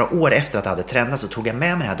fast det var några år efter att jag hade tränat, så tog jag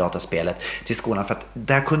med mig det här dataspelet till skolan, för att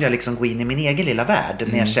där kunde jag liksom gå in i min egen lilla värld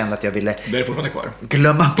när jag kände att jag ville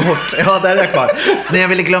glömma bort. Ja, där är jag kvar. När jag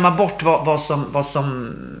ville glömma bort vad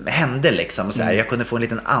som hände liksom, så här. Jag kunde få en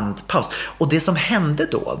liten andpaus. Och det som hände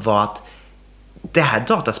då var att det här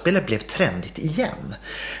dataspelet blev trendigt igen.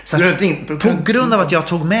 Så på grund av att jag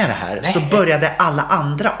tog med det här så började alla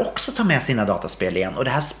andra också ta med sina dataspel igen. Och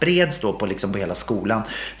det här spreds då på hela skolan.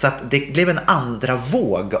 Så att det blev en andra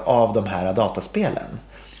våg av de här dataspelen.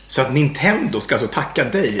 Så att Nintendo ska alltså tacka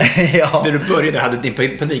dig när du började hade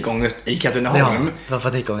din panikångest i Katrineholm. Ja, det var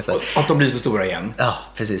panikångest. Och att de blir så stora igen. Ja,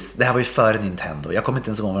 precis. Det här var ju före Nintendo. Jag kommer inte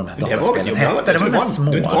ens ihåg vad de här dataspelen hette. Det var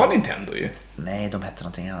små. Det var Nintendo ju. Nej, de hette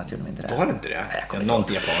någonting annat. Gjorde de inte det? Var det inte det? Nej, jag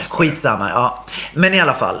någonting japanskt. Skitsamma, ja. Men i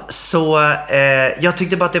alla fall. Så jag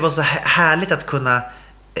tyckte bara att det var så härligt att kunna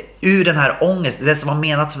ur den här ångest, det som var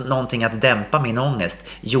menat någonting att dämpa min ångest,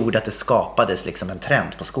 gjorde att det skapades liksom en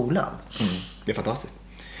trend på skolan. Det är fantastiskt.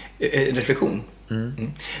 Reflektion.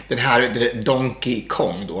 Den här Donkey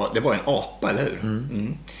Kong då, det var en apa, eller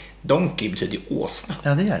hur? Donkey betyder ju åsna.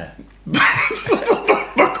 Ja, det gör det.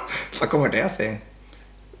 Vad kommer det sig?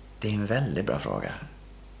 Det är en väldigt bra fråga.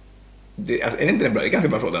 Är det inte en bra? Det är ganska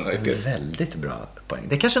bra fråga. Väldigt bra poäng.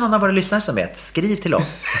 Det är kanske någon av våra lyssnare som vet. Skriv till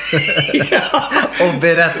oss. Och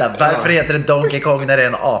berätta, varför heter det Donkey Kong när det är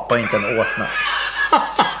en apa och inte en åsna?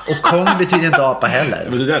 Och Kong betyder inte apa heller.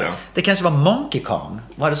 Vad betyder det då? Det kanske var Monkey Kong.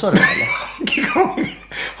 Var det så det var? Monkey Kong?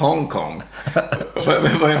 Hongkong.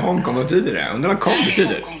 Vad är Hongkong? Vad betyder det? Undrar vad Kong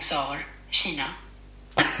betyder? Hongkong sa Kina.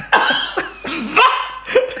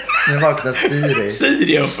 Nu vaknar Siri.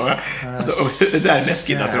 Siri uppe. Alltså, det där är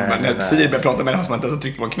läskigt. Alltså, när Siri börjar prata med någon som man inte har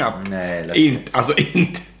tryckt på en knapp. Nej,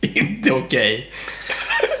 inte okej.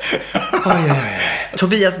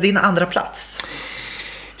 Tobias, din andra plats.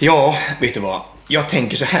 Ja, vet du vad? Jag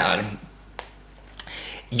tänker så här.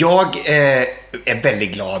 Jag är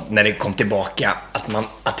väldigt glad när det kom tillbaka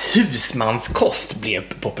att husmanskost blev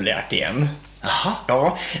populärt igen. Jaha.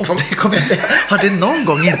 Ja. Har det någon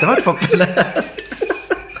gång inte varit populärt?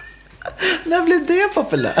 När blev det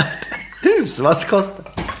populärt? Husmanskost.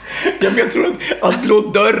 Ja, men jag tror att Blå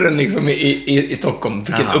dörren liksom i Stockholm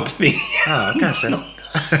fick en uppsving. Ja, kanske.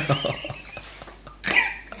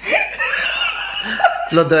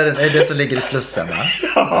 Blå dörren är det som ligger i Slussen, va?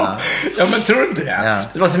 Ja, men tror du inte det? Ja.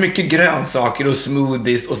 Det var så mycket grönsaker och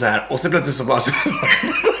smoothies och så här. Och så plötsligt så bara så...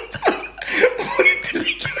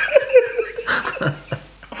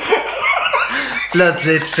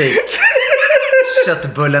 Plötsligt fick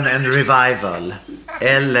köttbullen en revival.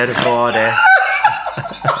 Eller var det...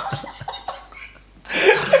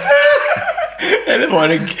 Eller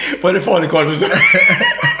var det falukorv?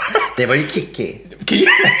 Det var ju Kikki.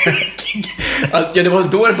 Ja, det var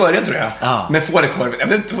då det började, tror jag. Ja. Med falukorven. Jag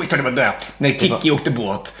vet inte klart det var det. När Kikki åkte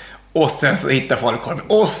båt. Och sen så hittade falukorven.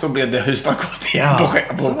 Och så blev det husmanskost igen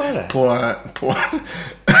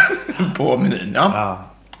på menyn. Ja. Ja.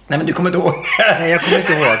 Nej, men du kommer inte ihåg. Nej, jag kommer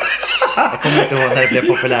inte ihåg. Jag kommer inte ihåg när det blev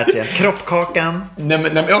populärt igen. Kroppkakan. Nej,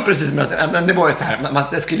 men, ja, precis. Men det var ju så här.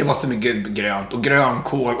 Det skulle vara så mycket grönt och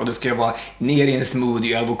grönkål. Och det skulle vara ner i en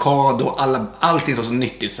smoothie, avokado. Allting så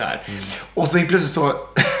nyttigt så här. Och så plötsligt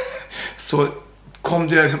så kom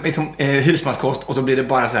det liksom husmanskost. Och så blev det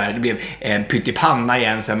bara så här. Det blev en pyttipanna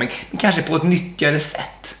igen. Så här, men kanske på ett nyttigare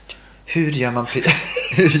sätt. Hur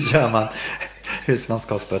gör man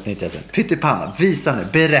husmanskost på ett nyttigare sätt? Pyttipanna. Visa nu.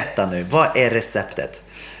 Berätta nu. Vad är receptet?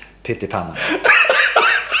 Pyttipanna.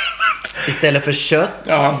 Istället för kött,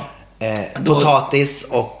 potatis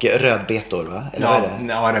och rödbetor, va? Eller vad är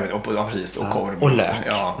det? Ja, rödbetor, ja, precis. Och korv. Och lök.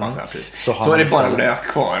 Ja, massa, precis. Så är det bara lök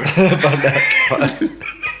kvar.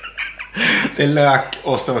 Det är lök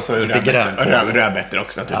och så rödbetor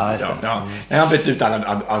också. Typ. Ja. Jag har bytt ut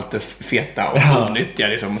allt det feta och onyttiga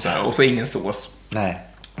liksom, och så ingen sås.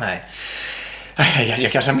 Nej.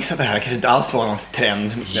 Jag kanske har missat det här. Det kanske inte alls var någon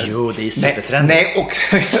trend. Jo, det är supertrend. Nej, och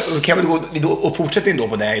så kan man gå och fortsätta då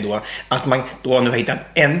på det då, att man då nu har hittat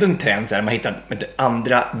ändå en trend så här, man har hittat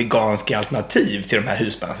andra veganska alternativ till de här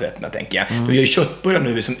husmannsrätterna, tänker jag. De gör ju köttbullar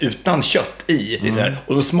nu som utan kött i, det är så här,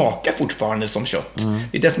 och de smakar fortfarande som kött.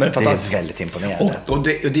 Det är det som är fantastiskt. Det är väldigt imponerande. Och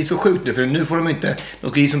det är så sjukt nu, för nu får de inte, de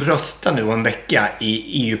ska ju liksom rösta nu om en vecka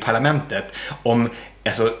i EU-parlamentet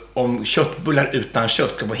om köttbullar utan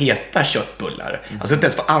kött ska få heta köttbullar. Alltså inte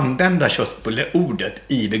ens få använda köttbulleordet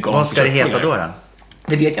i veganska. Vad ska det heta då?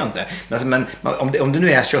 Det vet jag inte. Men om det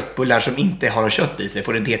nu är köttbullar som inte har något kött i sig,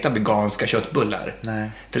 får det inte heta veganska köttbullar. Nej.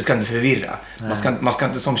 För det ska inte förvirra. Man ska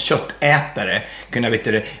inte som köttätare kunna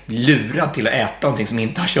bli lurad till att äta någonting som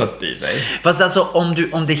inte har kött i sig. Fast alltså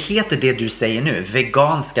om det heter det du säger nu,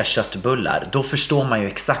 veganska köttbullar, då förstår man ju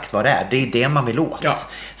exakt vad det är. Det är det man vill åt. Ja.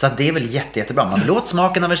 Så att det är väl jättebra. Man vill åt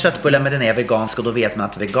smaken av en köttbulle, men den är vegansk, och då vet man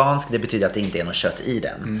att vegansk, det betyder att det inte är något kött i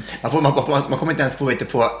den. Man kommer inte ens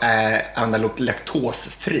få använda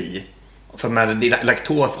laktosfri. För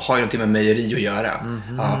laktos har ju någonting med mejeri att göra.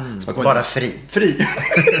 Så man bara fri.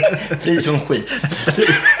 Fri från skit.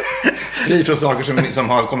 Fri från saker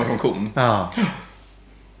som kommer från kon.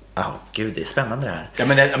 Gud, det är spännande det här. Ja,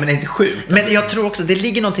 men det är inte sjukt. Men jag tror också, det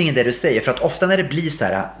ligger någonting i det du säger. För att ofta när det blir så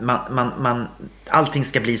här, allting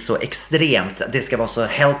ska bli så extremt. Det ska vara så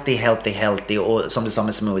healthy. Och som du sa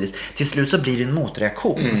med smoothies. Till slut så blir det en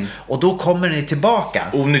motreaktion. Och då kommer den tillbaka.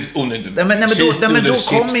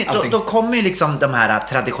 Då kommer ju liksom de här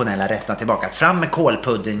traditionella rätterna tillbaka. Fram med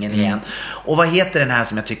kålpuddingen igen. Och vad heter den här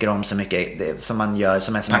som jag tycker om så mycket, som man gör,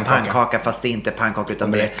 som är som en pannkaka, fast det är inte pannkaka,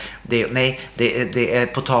 utan det är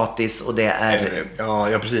potatis och det är...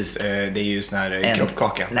 Ja, precis. Det är ju sån här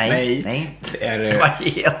kroppkaka. Nej. Det är... Vad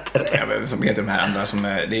heter det? Ja, som heter de här andra som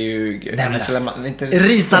är... Det är ju...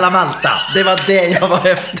 Ris alla Malta. Det var det jag var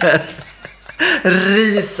efter.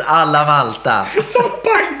 Ris alla Malta. Som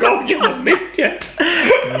pannkaka var mycket.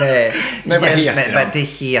 Nej, vad heter det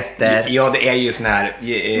heter... Ja, det är ju sån här...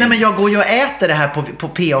 Nej, men jag går ju och äter det här på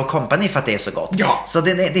P.A. Company för att det är så gott. Ja. Så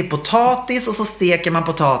det är potatis, och så steker man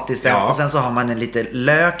potatisen, och sen så har man en lite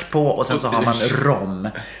lök på, och sen så har man rom.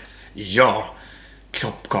 Ja,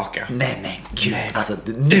 kroppkaka. Nej, men gud. Alltså,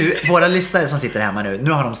 nu, våra lyssnare som sitter hemma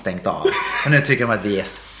nu har de stängt av. Och nu tycker de att vi är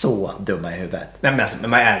så dumma i huvudet. Nej,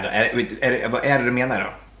 men vad är det? Vad är det du menar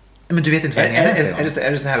då? Men du vet inte vad det är.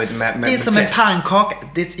 Är det så här med det är som en pannkaka.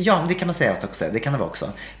 Ja, det kan man säga också. Det kan det vara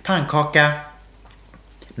också. Pannkaka.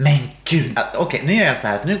 Men gud. Okej, nu gör jag så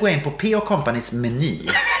här. Nu går jag in på P.A. Companys meny.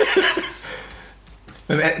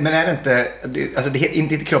 Men är det inte, alltså det heter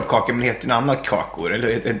inte kroppkakor, men det heter en annan kakor, eller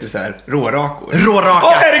är det inte så här rårakor? Råraka!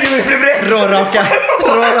 Åh herregud, jag blev rätt! Råraka!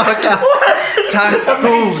 Tack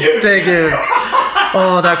gode Gud!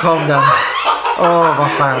 Där kom den.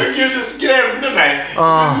 Vad skönt. Gud, du skrämde mig.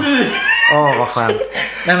 Vad skönt.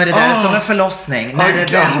 Nej, men det där är som en förlossning.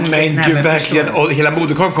 Verkligen. Och hela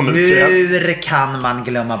moderkakan kommer ut. Hur kan man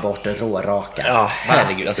glömma bort råraka? Ja,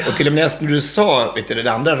 herregud. Alltså, och till och med när du sa, vet du,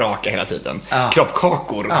 det andra raka hela tiden.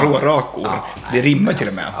 Kroppkakor, rårakor. Det rimmar till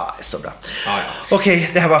och med. Ja, det är så bra. Okej,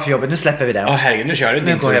 det här var för jobbet. Nu släpper vi det. Ja, herregud, nu kör du.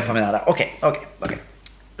 Nu går jag på min andra. Okej.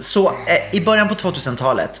 Så i början på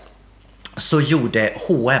 2000-talet så gjorde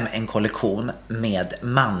H&M en kollektion med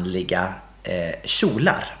manliga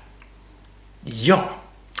kjolar.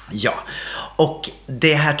 Ja. Och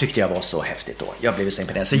det här tyckte jag var så häftigt då. Jag blev så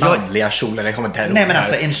imponerad. Så manliga kjolar, det kommer inte heller. Nej, men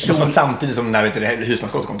alltså en kjol samtidigt som när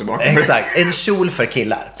husmanskott kom tillbaka. Exakt, en kjol för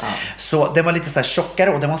killar. Så den var lite så här tjockare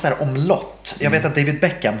och den var så här omlott. Jag vet att David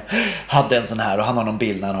Beckham hade en sån här och han har någon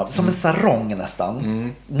bild när han har som en sarong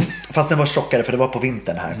nästan. Fast den var tjockare för det var på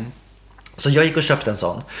vintern här. Så jag gick och köpte en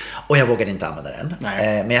sån och jag vågade inte använda den.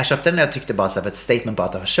 Men jag köpte den och jag tyckte bara så här, ett statement på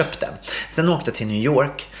att jag har köpt den. Sen åkte jag till New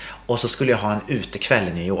York och så skulle jag ha en utekväll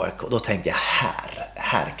i New York och då tänkte jag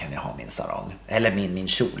här kan jag ha min sarong eller min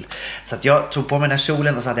kjol. Så att jag tog på mig den här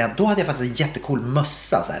kjolen och så hade jag faktiskt en jättecool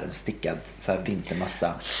mössa, så här en stickad så här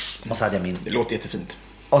vintermössa. Och så hade jag det låter jättefint.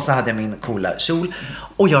 Och så hade jag min coola kjol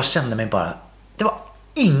och jag kände mig bara, det var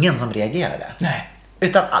ingen som reagerade. Nej.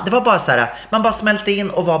 Utan det var bara så här, man bara smälte in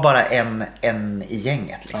och var bara en i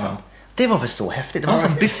gänget liksom. Det var väl så häftigt. Det var en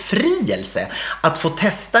sån befrielse att få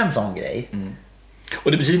testa en sån grej.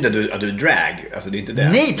 Och det betyder inte att du är drag, alltså det är inte det.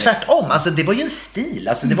 Nej, tvärtom. Alltså det var ju en stil.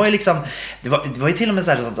 Alltså det var ju liksom det var ju till och med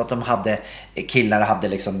så här att de hade killar hade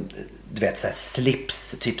liksom du vet så här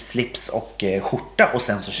slips och skjorta och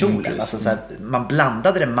sen så kjolen. Alltså så här, man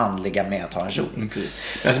blandade det manliga med att ha en kjol.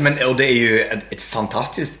 Alltså, och det är ju ett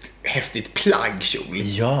fantastiskt häftigt plaggkjol.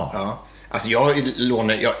 Ja. Alltså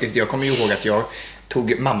jag kommer ju ihåg att jag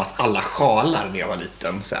tog mammas alla sjalar när jag var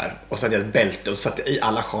liten så här, och så hade jag ett bälte och satte i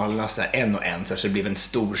alla sjalarna så här, en och en så det blev en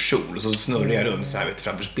stor kjol och så snurrade jag runt så här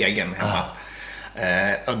framför spegeln hemma.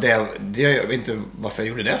 Och det jag vet inte varför jag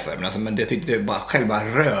gjorde det för, men det tyckte jag bara själva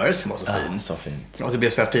rörelsen var så fin. Så fint. Och det blev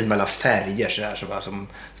så här fint med alla färger så här, som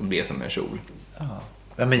blev som en kjol.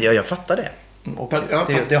 Ja, men jag fattar det. Och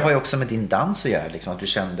det har ju också med din dans att göra liksom, att du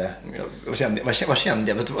kände. Vad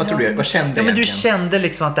kände jag? Vad tror du? Vad kände jag? Men du kände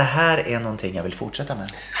liksom att det här är någonting jag vill fortsätta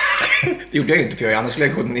med. Det gjorde jag inte, för annars skulle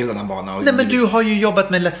jag gå en helt annan bana. Nej, men du har ju jobbat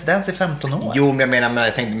med Let's Dance i 15 år. Jo, men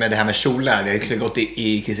jag tänkte med det här med kjolar. Jag skulle gått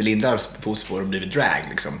i Christer Lindarws fotspår och blivit drag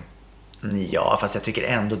liksom. Ja, fast jag tycker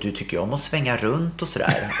ändå du tycker om att svänga runt och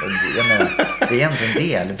sådär. Jag menar, det är ändå en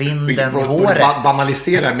del. Vinden, håret.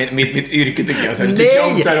 Banalisera mitt yrke tycker jag. Så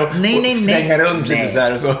Nej. Svänga runt lite så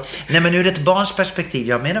här och så. Nej, men ur ett barns perspektiv,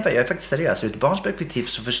 jag är faktiskt seriös. Ur ett barns perspektiv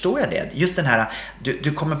så förstår jag det. Just den här,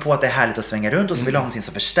 du kommer på att det är härligt att svänga runt och så vill du ha någonting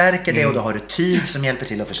som förstärker det och då har du tyg som hjälper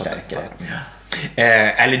till att förstärka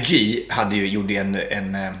det. Ali G gjorde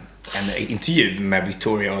en intervju med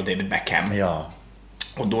Victoria och David Beckham. Ja.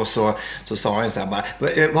 Och då så sa han så här bara,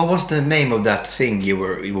 what was the name of that thing you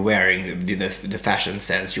were wearing, the fashion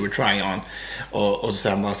sense you were trying on? Och så sa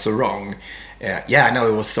han bara, so wrong. Yeah, I know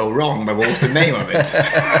it was so wrong, but what was the name of it?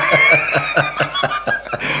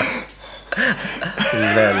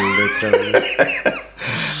 Väldigt roligt.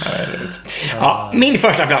 Ja, min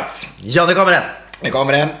första plats. Ja, det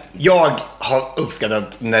kommer den. Jag har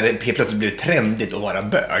uppskattat när det plötsligt blev trendigt att vara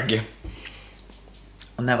bög.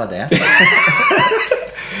 Och när var det?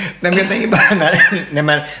 Nej, men jag tänker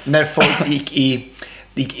bara när folk gick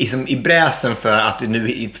i bräsen för att det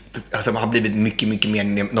nu alltså, har blivit mycket, mycket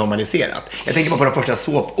mer normaliserat. Jag tänker bara på den första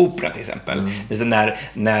såpopera till exempel. Det är så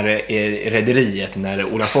när Rederiet, när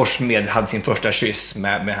Ola Forssmed hade sin första kyss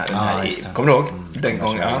med den här, kommer du ihåg? Den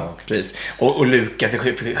gången, precis. Och Lukas i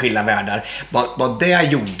Skilda världar. Vad det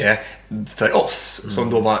gjorde för oss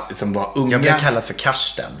som var unga. Jag blev kallad för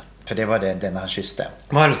Karsten. För det var den han kysste.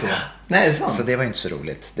 Var det så? Nej, det är sant. Så det var inte så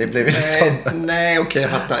roligt. Det blev liksom... Nej, okej,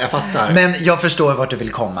 jag fattar. Men jag förstår vart du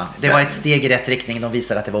vill komma. Det var ett steg i rätt riktning. De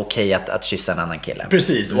visade att det var okej att kyssa en annan kille.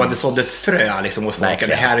 Precis, och att det sådde ett frö liksom hos folk.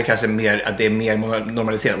 Det här är kanske mer, att det är mer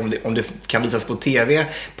normaliserat. Om det kan visas på tv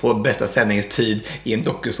på bästa sändningstid i en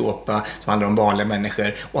dokusåpa som handlar om vanliga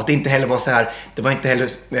människor. Och att det inte heller var så här, det var inte heller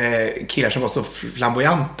killar som var så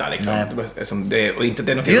flamboyanta liksom. Och inte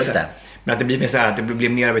det någon fel. Just det. Men att det blir mer så här, att det blir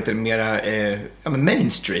mer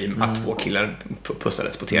mainstream att två killar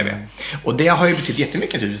pussades på tv. Och det har ju betytt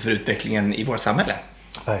jättemycket för utvecklingen i vårt samhälle.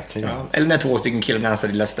 Verkligen. Ja, eller när 2 stycken killar dansar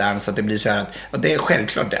i Let's Dance, så att det blir så här att det är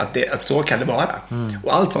självklart att så kan det vara.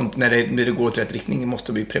 Och allt sånt när det går åt rätt riktning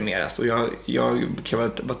måste bli premieras. Och jag kan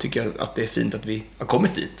väl tycka att det är fint att vi har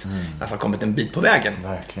kommit dit. I alla fall kommit en bit på vägen.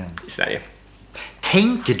 Verkligen. I Sverige.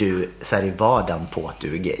 Tänker du så här i vardagen på att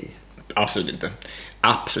du är gay? Absolut inte.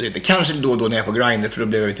 Absolut inte. Kanske då när jag är på Grindr, för då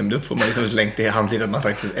blev jag liksom, då får man liksom slängt i handsidan att man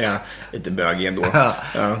faktiskt är lite bögig ändå.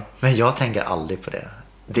 Ja. Men jag tänker aldrig på det.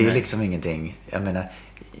 Det är liksom ingenting. Jag menar,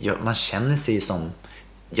 man känner sig ju som...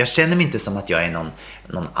 Jag känner mig inte som att jag är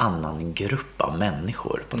någon annan grupp av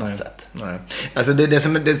människor på något sätt. Nej. Alltså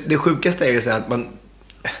det sjukaste är ju så att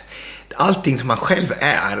allting som man själv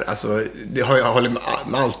är, alltså jag håller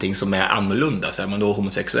med allting som är annorlunda, så är man då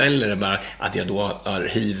homosexuell eller bara att jag då har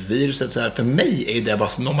HIV-viruset, så här, för mig är det bara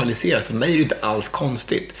så normaliserat, för mig är det inte alls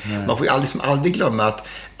konstigt. Man får ju aldrig glömma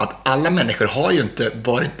att alla människor har ju inte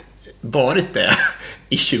varit det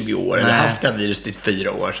i 20 år eller haft det här viruset i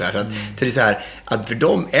 4 år, så att det är så här att för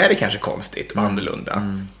dem är det kanske konstigt och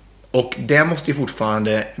annorlunda. Och det måste ju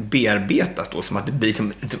fortfarande bearbetas då, som att det blir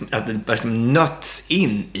som att det bara nöts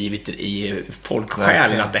in i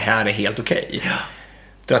folksjälen att det här är helt okej. Ja.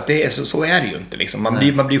 För att det är så är det ju inte liksom.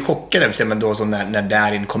 Man blir chockad över, men då som när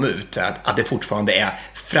Darin kom ut, att det fortfarande är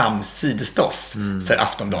framsidstoff för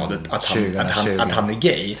Aftonbladet att han är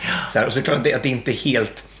gay. Så här, och så är det klart att det inte är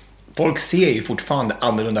helt. Folk ser ju fortfarande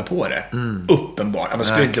annorlunda på det. Uppenbart. Annars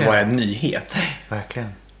skulle det inte vara en nyhet. Verkligen.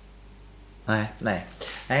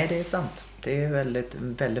 Nej, det är sant. Det är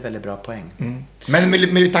väldigt bra poäng. Men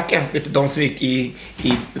vill tacka de som gick i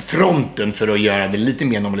fronten för att göra det lite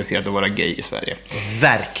mer normaliserat att vara gay i Sverige.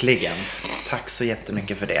 Verkligen. Tack så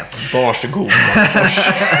jättemycket för det. Varsågod.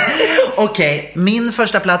 Okej, min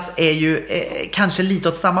första plats är ju kanske lite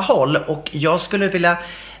åt samma håll, och jag skulle vilja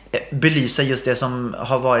belysa just det som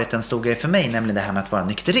har varit en stor grej för mig, nämligen det här med att vara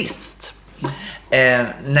nykterist.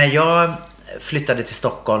 När jag flyttade till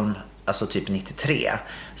Stockholm, alltså typ 93,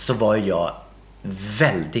 så var jag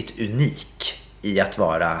väldigt unik i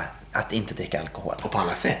att inte dricka alkohol. Och på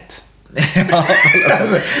alla sätt.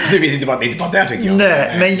 Alltså, det är inte bara det, tycker jag.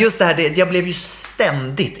 Nej, men just det här, jag blev ju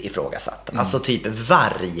ständigt ifrågasatt. Alltså typ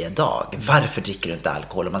varje dag. Varför dricker du inte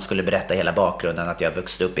alkohol? Och man skulle berätta hela bakgrunden, att jag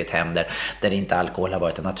vuxit upp i ett hem där inte alkohol har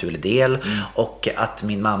varit en naturlig del. Och att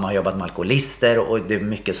min mamma har jobbat med alkoholister. Och det är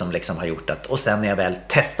mycket som liksom har gjort att... Och sen när jag väl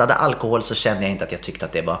testade alkohol så kände jag inte att jag tyckte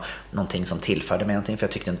att det var någonting som tillförde mig någonting. För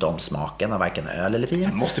jag tyckte inte om smaken av varken öl eller vin.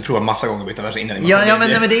 Man måste prova massa gånger innan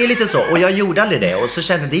men det är lite så. Och jag gjorde aldrig det. Och så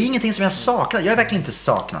kände jag, det är ingenting som jag saknar. Jag har verkligen inte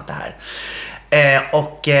saknat det här.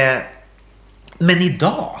 Men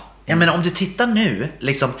idag, jag menar, om du tittar nu,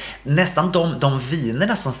 liksom, nästan de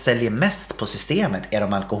vinerna som säljer mest på systemet är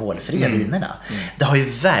de alkoholfria vinerna. Det har ju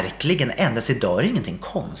verkligen ändrats. Idag är det ingenting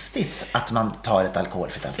konstigt att man tar ett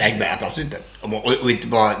alkoholfritt alternativ. Nej, absolut inte. Och inte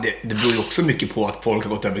bara, det beror ju också mycket på att folk har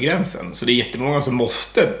gått över gränsen. Så det är jättemånga som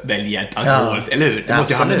måste välja ett alkohol, eller hur? Det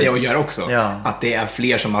måste ju handla om det att göra också. Ja. Att det är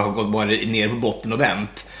fler som har varit ner på botten och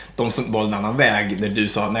vänt. De som valde en annan väg när du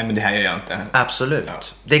sa, nej men det här gör jag inte. Absolut. Ja.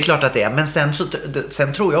 Det är klart att det är. Men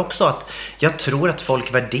sen tror jag också att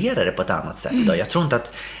folk värderar det på ett annat sätt idag. Jag tror inte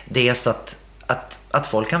att det är så att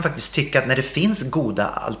folk kan faktiskt tycka att när det finns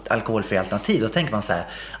goda alkoholfria alternativ, då tänker man så här,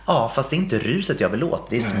 fast det är inte ruset jag vill åt,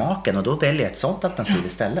 det är smaken, och då väljer jag ett sånt alternativ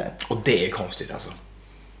istället. Och det är konstigt alltså.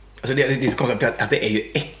 Alltså det är så konstigt att det är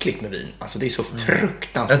ju äckligt med vin. Alltså det är så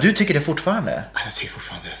fruktansvärt. Ja, du tycker det fortfarande? Alltså jag tycker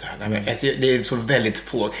fortfarande det så här. Alltså, det är så väldigt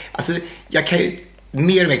få. Alltså jag kan ju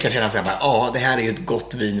mer och mer kan känna så här, det här är ju ett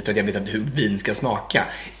gott vin för att jag vet hur vin ska smaka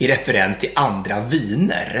i referens till andra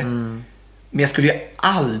viner. Men jag skulle ju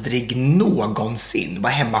aldrig någonsin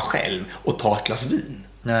vara hemma själv och ta ett glas vin.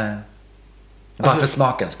 Nej. Bara för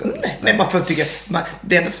smaken skulle. Nej, bara för att tycka,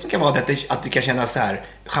 det enda som kan vara att det kan kännas så här,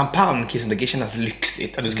 champagne kan kännas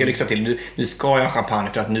lyxigt. Att du ska lyxa till, nu ska jag ha champagne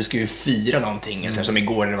för att nu ska vi fira någonting. Så här, som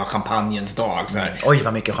igår när det var champagnens dag. Så här. Oj,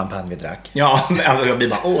 vad mycket champagne vi drack. Ja, alltså, jag blir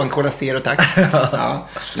bara, en Cola Zero, tack. Ja.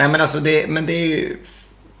 Nej, men alltså det är ju...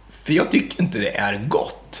 För jag tycker inte det är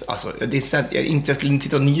gott. Alltså, det är så att jag skulle inte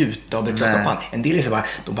sitta och njuta av det. En del är så bara,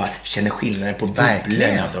 de bara känner skillnaden på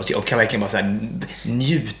bubblen. Alltså, och kan verkligen bara så här,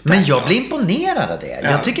 njuta. Men jag blir imponerad av det.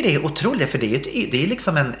 Ja. Jag tycker det är otroligt, för det är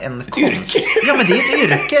liksom en konst. Yrke. Ja, men det är ett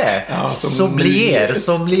yrke. Ja, sommelier.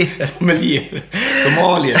 Somalier.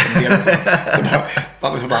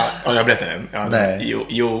 Jag berättade.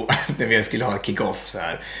 När vi skulle ha kick-off så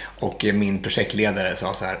här. Och min projektledare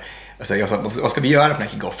sa så här. Alltså jag sa, vad ska vi göra på den här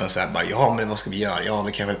kick-offen? Så här, bara, men vad ska vi göra? Ja,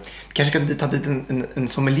 vi kanske kan ta dit en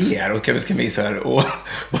sommelier och kan vi så här,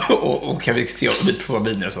 och kan vi se och prova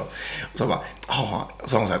viner och så. Och så bara, och så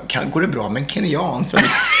sa hon så här, går det bra med en kenyan?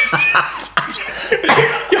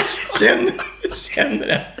 Känner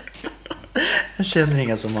det. Jag känner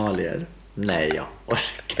inga somalier. Nej, jag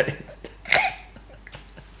orkar inte.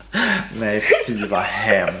 Nej, fy vad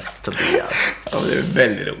hemskt, Tobias. Ja, det är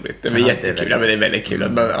väldigt roligt. Det är jättekul. Det är väldigt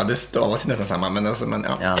kul. Ja, det stavas ju nästan samma. Men alltså,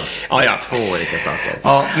 ja. Två olika saker.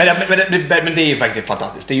 Ja, men det är ju faktiskt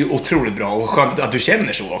fantastiskt. Det är ju otroligt bra och skönt att du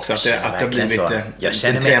känner så också. Att det har blivit så. Jag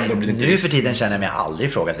känner mig, nu för tiden känner jag mig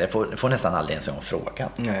aldrig frågat. Jag får nästan aldrig ens en fråga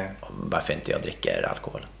om varför inte jag dricker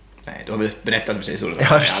alkohol. Nej, du har väl berättat precis så. Jag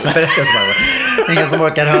har berättat så många. Ingen som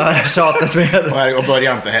orkar höra tjatet med. Och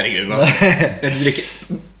börja inte, herregud. När du dricker...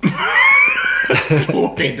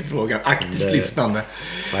 Fråga inte frågan. Aktivt lyssnande.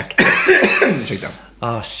 Ursäkta.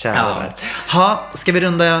 Kära. Ska vi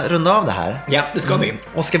runda av det här? Ja, det ska vi.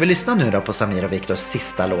 Och ska vi lyssna nu då på Samir och Viktors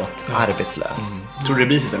sista låt, Arbetslös? Tror du det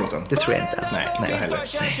blir sista låten? Det tror jag inte. Nej, inte jag heller.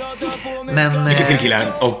 Men, lycka till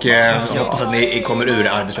killar och hoppas att ni kommer ur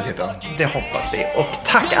arbetslösheten. Det hoppas vi. Och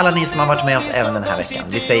tack alla ni som har varit med oss även den här veckan.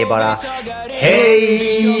 Vi säger bara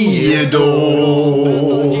hej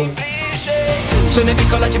då! Så när vi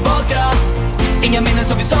kollar tillbaka, inga minnen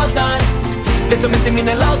som vi saknar. Det som inte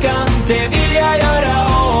minnen lakan, det vill jag göra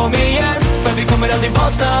om igen. För vi kommer aldrig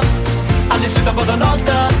vakna, aldrig sluta vara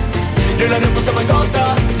nakna. Rullar runt på samma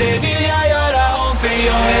gata, det vill jag göra om. För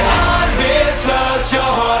jag är arbetslös,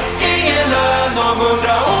 jag har ingen lön om 100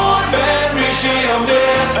 år. Vem bryr sig om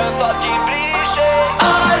det? Vem fucking bryr sig?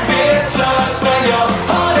 Arbetslös, men jag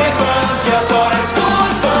har det skönt. Jag tar en stor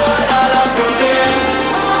för alla problem.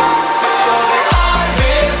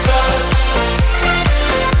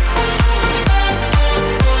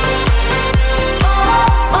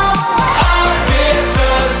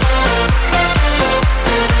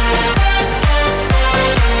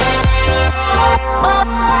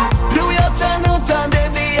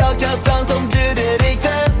 Som bjuder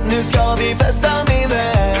ikväll, nu ska vi festa min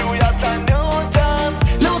vän.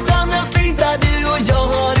 Låt andra slita, du och jag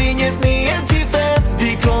har inget mer till 5.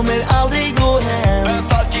 Vi kommer aldrig gå hem.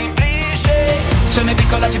 Så när vi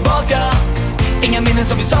kollar tillbaka, inga minnen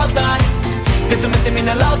som vi saknar. Det som inte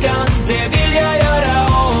mina lakan, det vill jag göra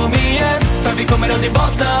om igen. För vi kommer aldrig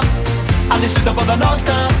vakna, aldrig sluta vara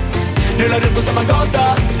nakna. Rullar runt på samma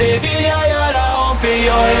gata, det vill jag göra om. För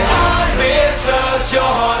jag är arbetslös, jag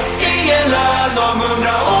har ingen lön om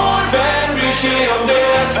 100 år. Vem bryr sig om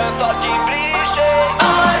det? Vem fucking bryr sig?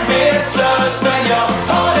 Arbetslös, men jag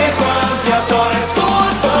har det skönt. Jag tar en stor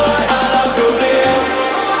för alla problem.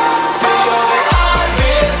 För jag är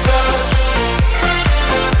arbetslös. Jag har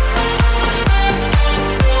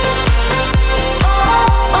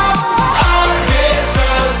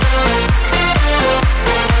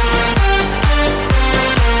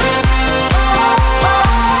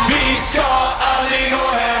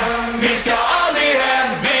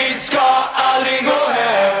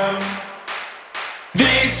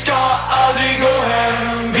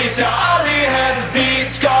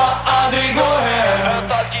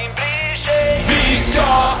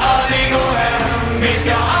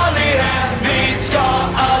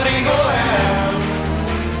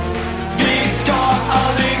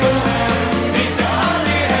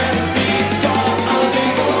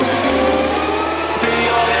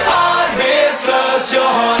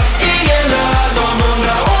ingen lön om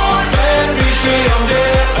 100 år. Vem bryr sig om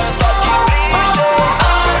det?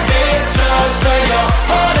 Arbetslös, men jag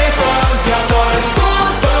har det skönt. Jag tar en stor för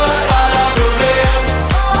alla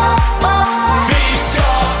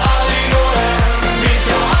problem.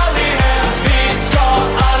 Vi ska aldrig gå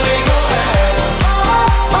hem. Vi ska aldrig hem.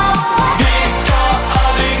 Vi ska aldrig gå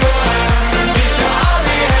hem. Vi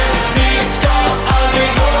ska aldrig gå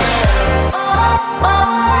hem. Vi ska aldrig hem. Vi ska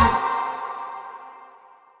aldrig gå hem.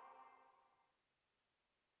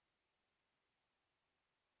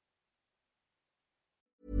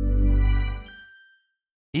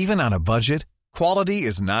 Even on a budget, quality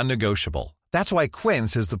is non-negotiable. That's why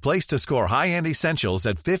Quince is the place to score high-end essentials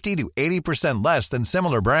at 50 to 80% less than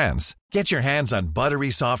similar brands. Get your hands on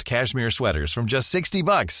buttery soft cashmere sweaters from just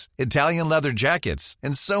 $60, Italian leather jackets,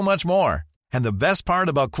 and so much more. And the best part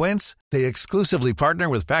about Quince, they exclusively partner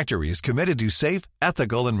with factories committed to safe,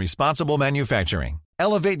 ethical, and responsible manufacturing.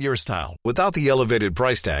 Elevate your style without the elevated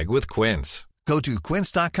price tag with Quince. Go to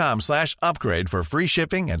quince.com/upgrade for free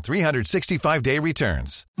shipping and 365-day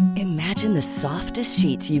returns. Imagine the softest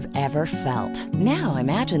sheets you've ever felt. Now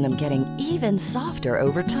imagine them getting even softer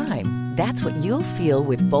over time. That's what you'll feel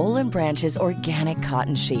with Boll & Branch's organic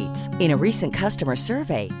cotton sheets. In a recent customer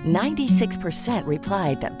survey, 96%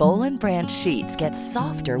 replied that Boll & Branch sheets get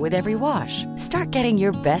softer with every wash. Start getting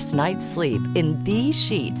your best night's sleep in these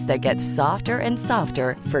sheets that get softer and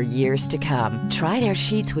softer for years to come. Try their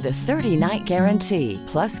sheets with a 30-night guarantee.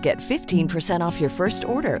 Plus, get 15% off your first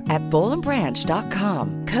order at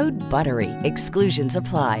BollandBranch.com. Code BUTTERY. Exclusions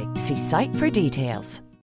apply. See site for details.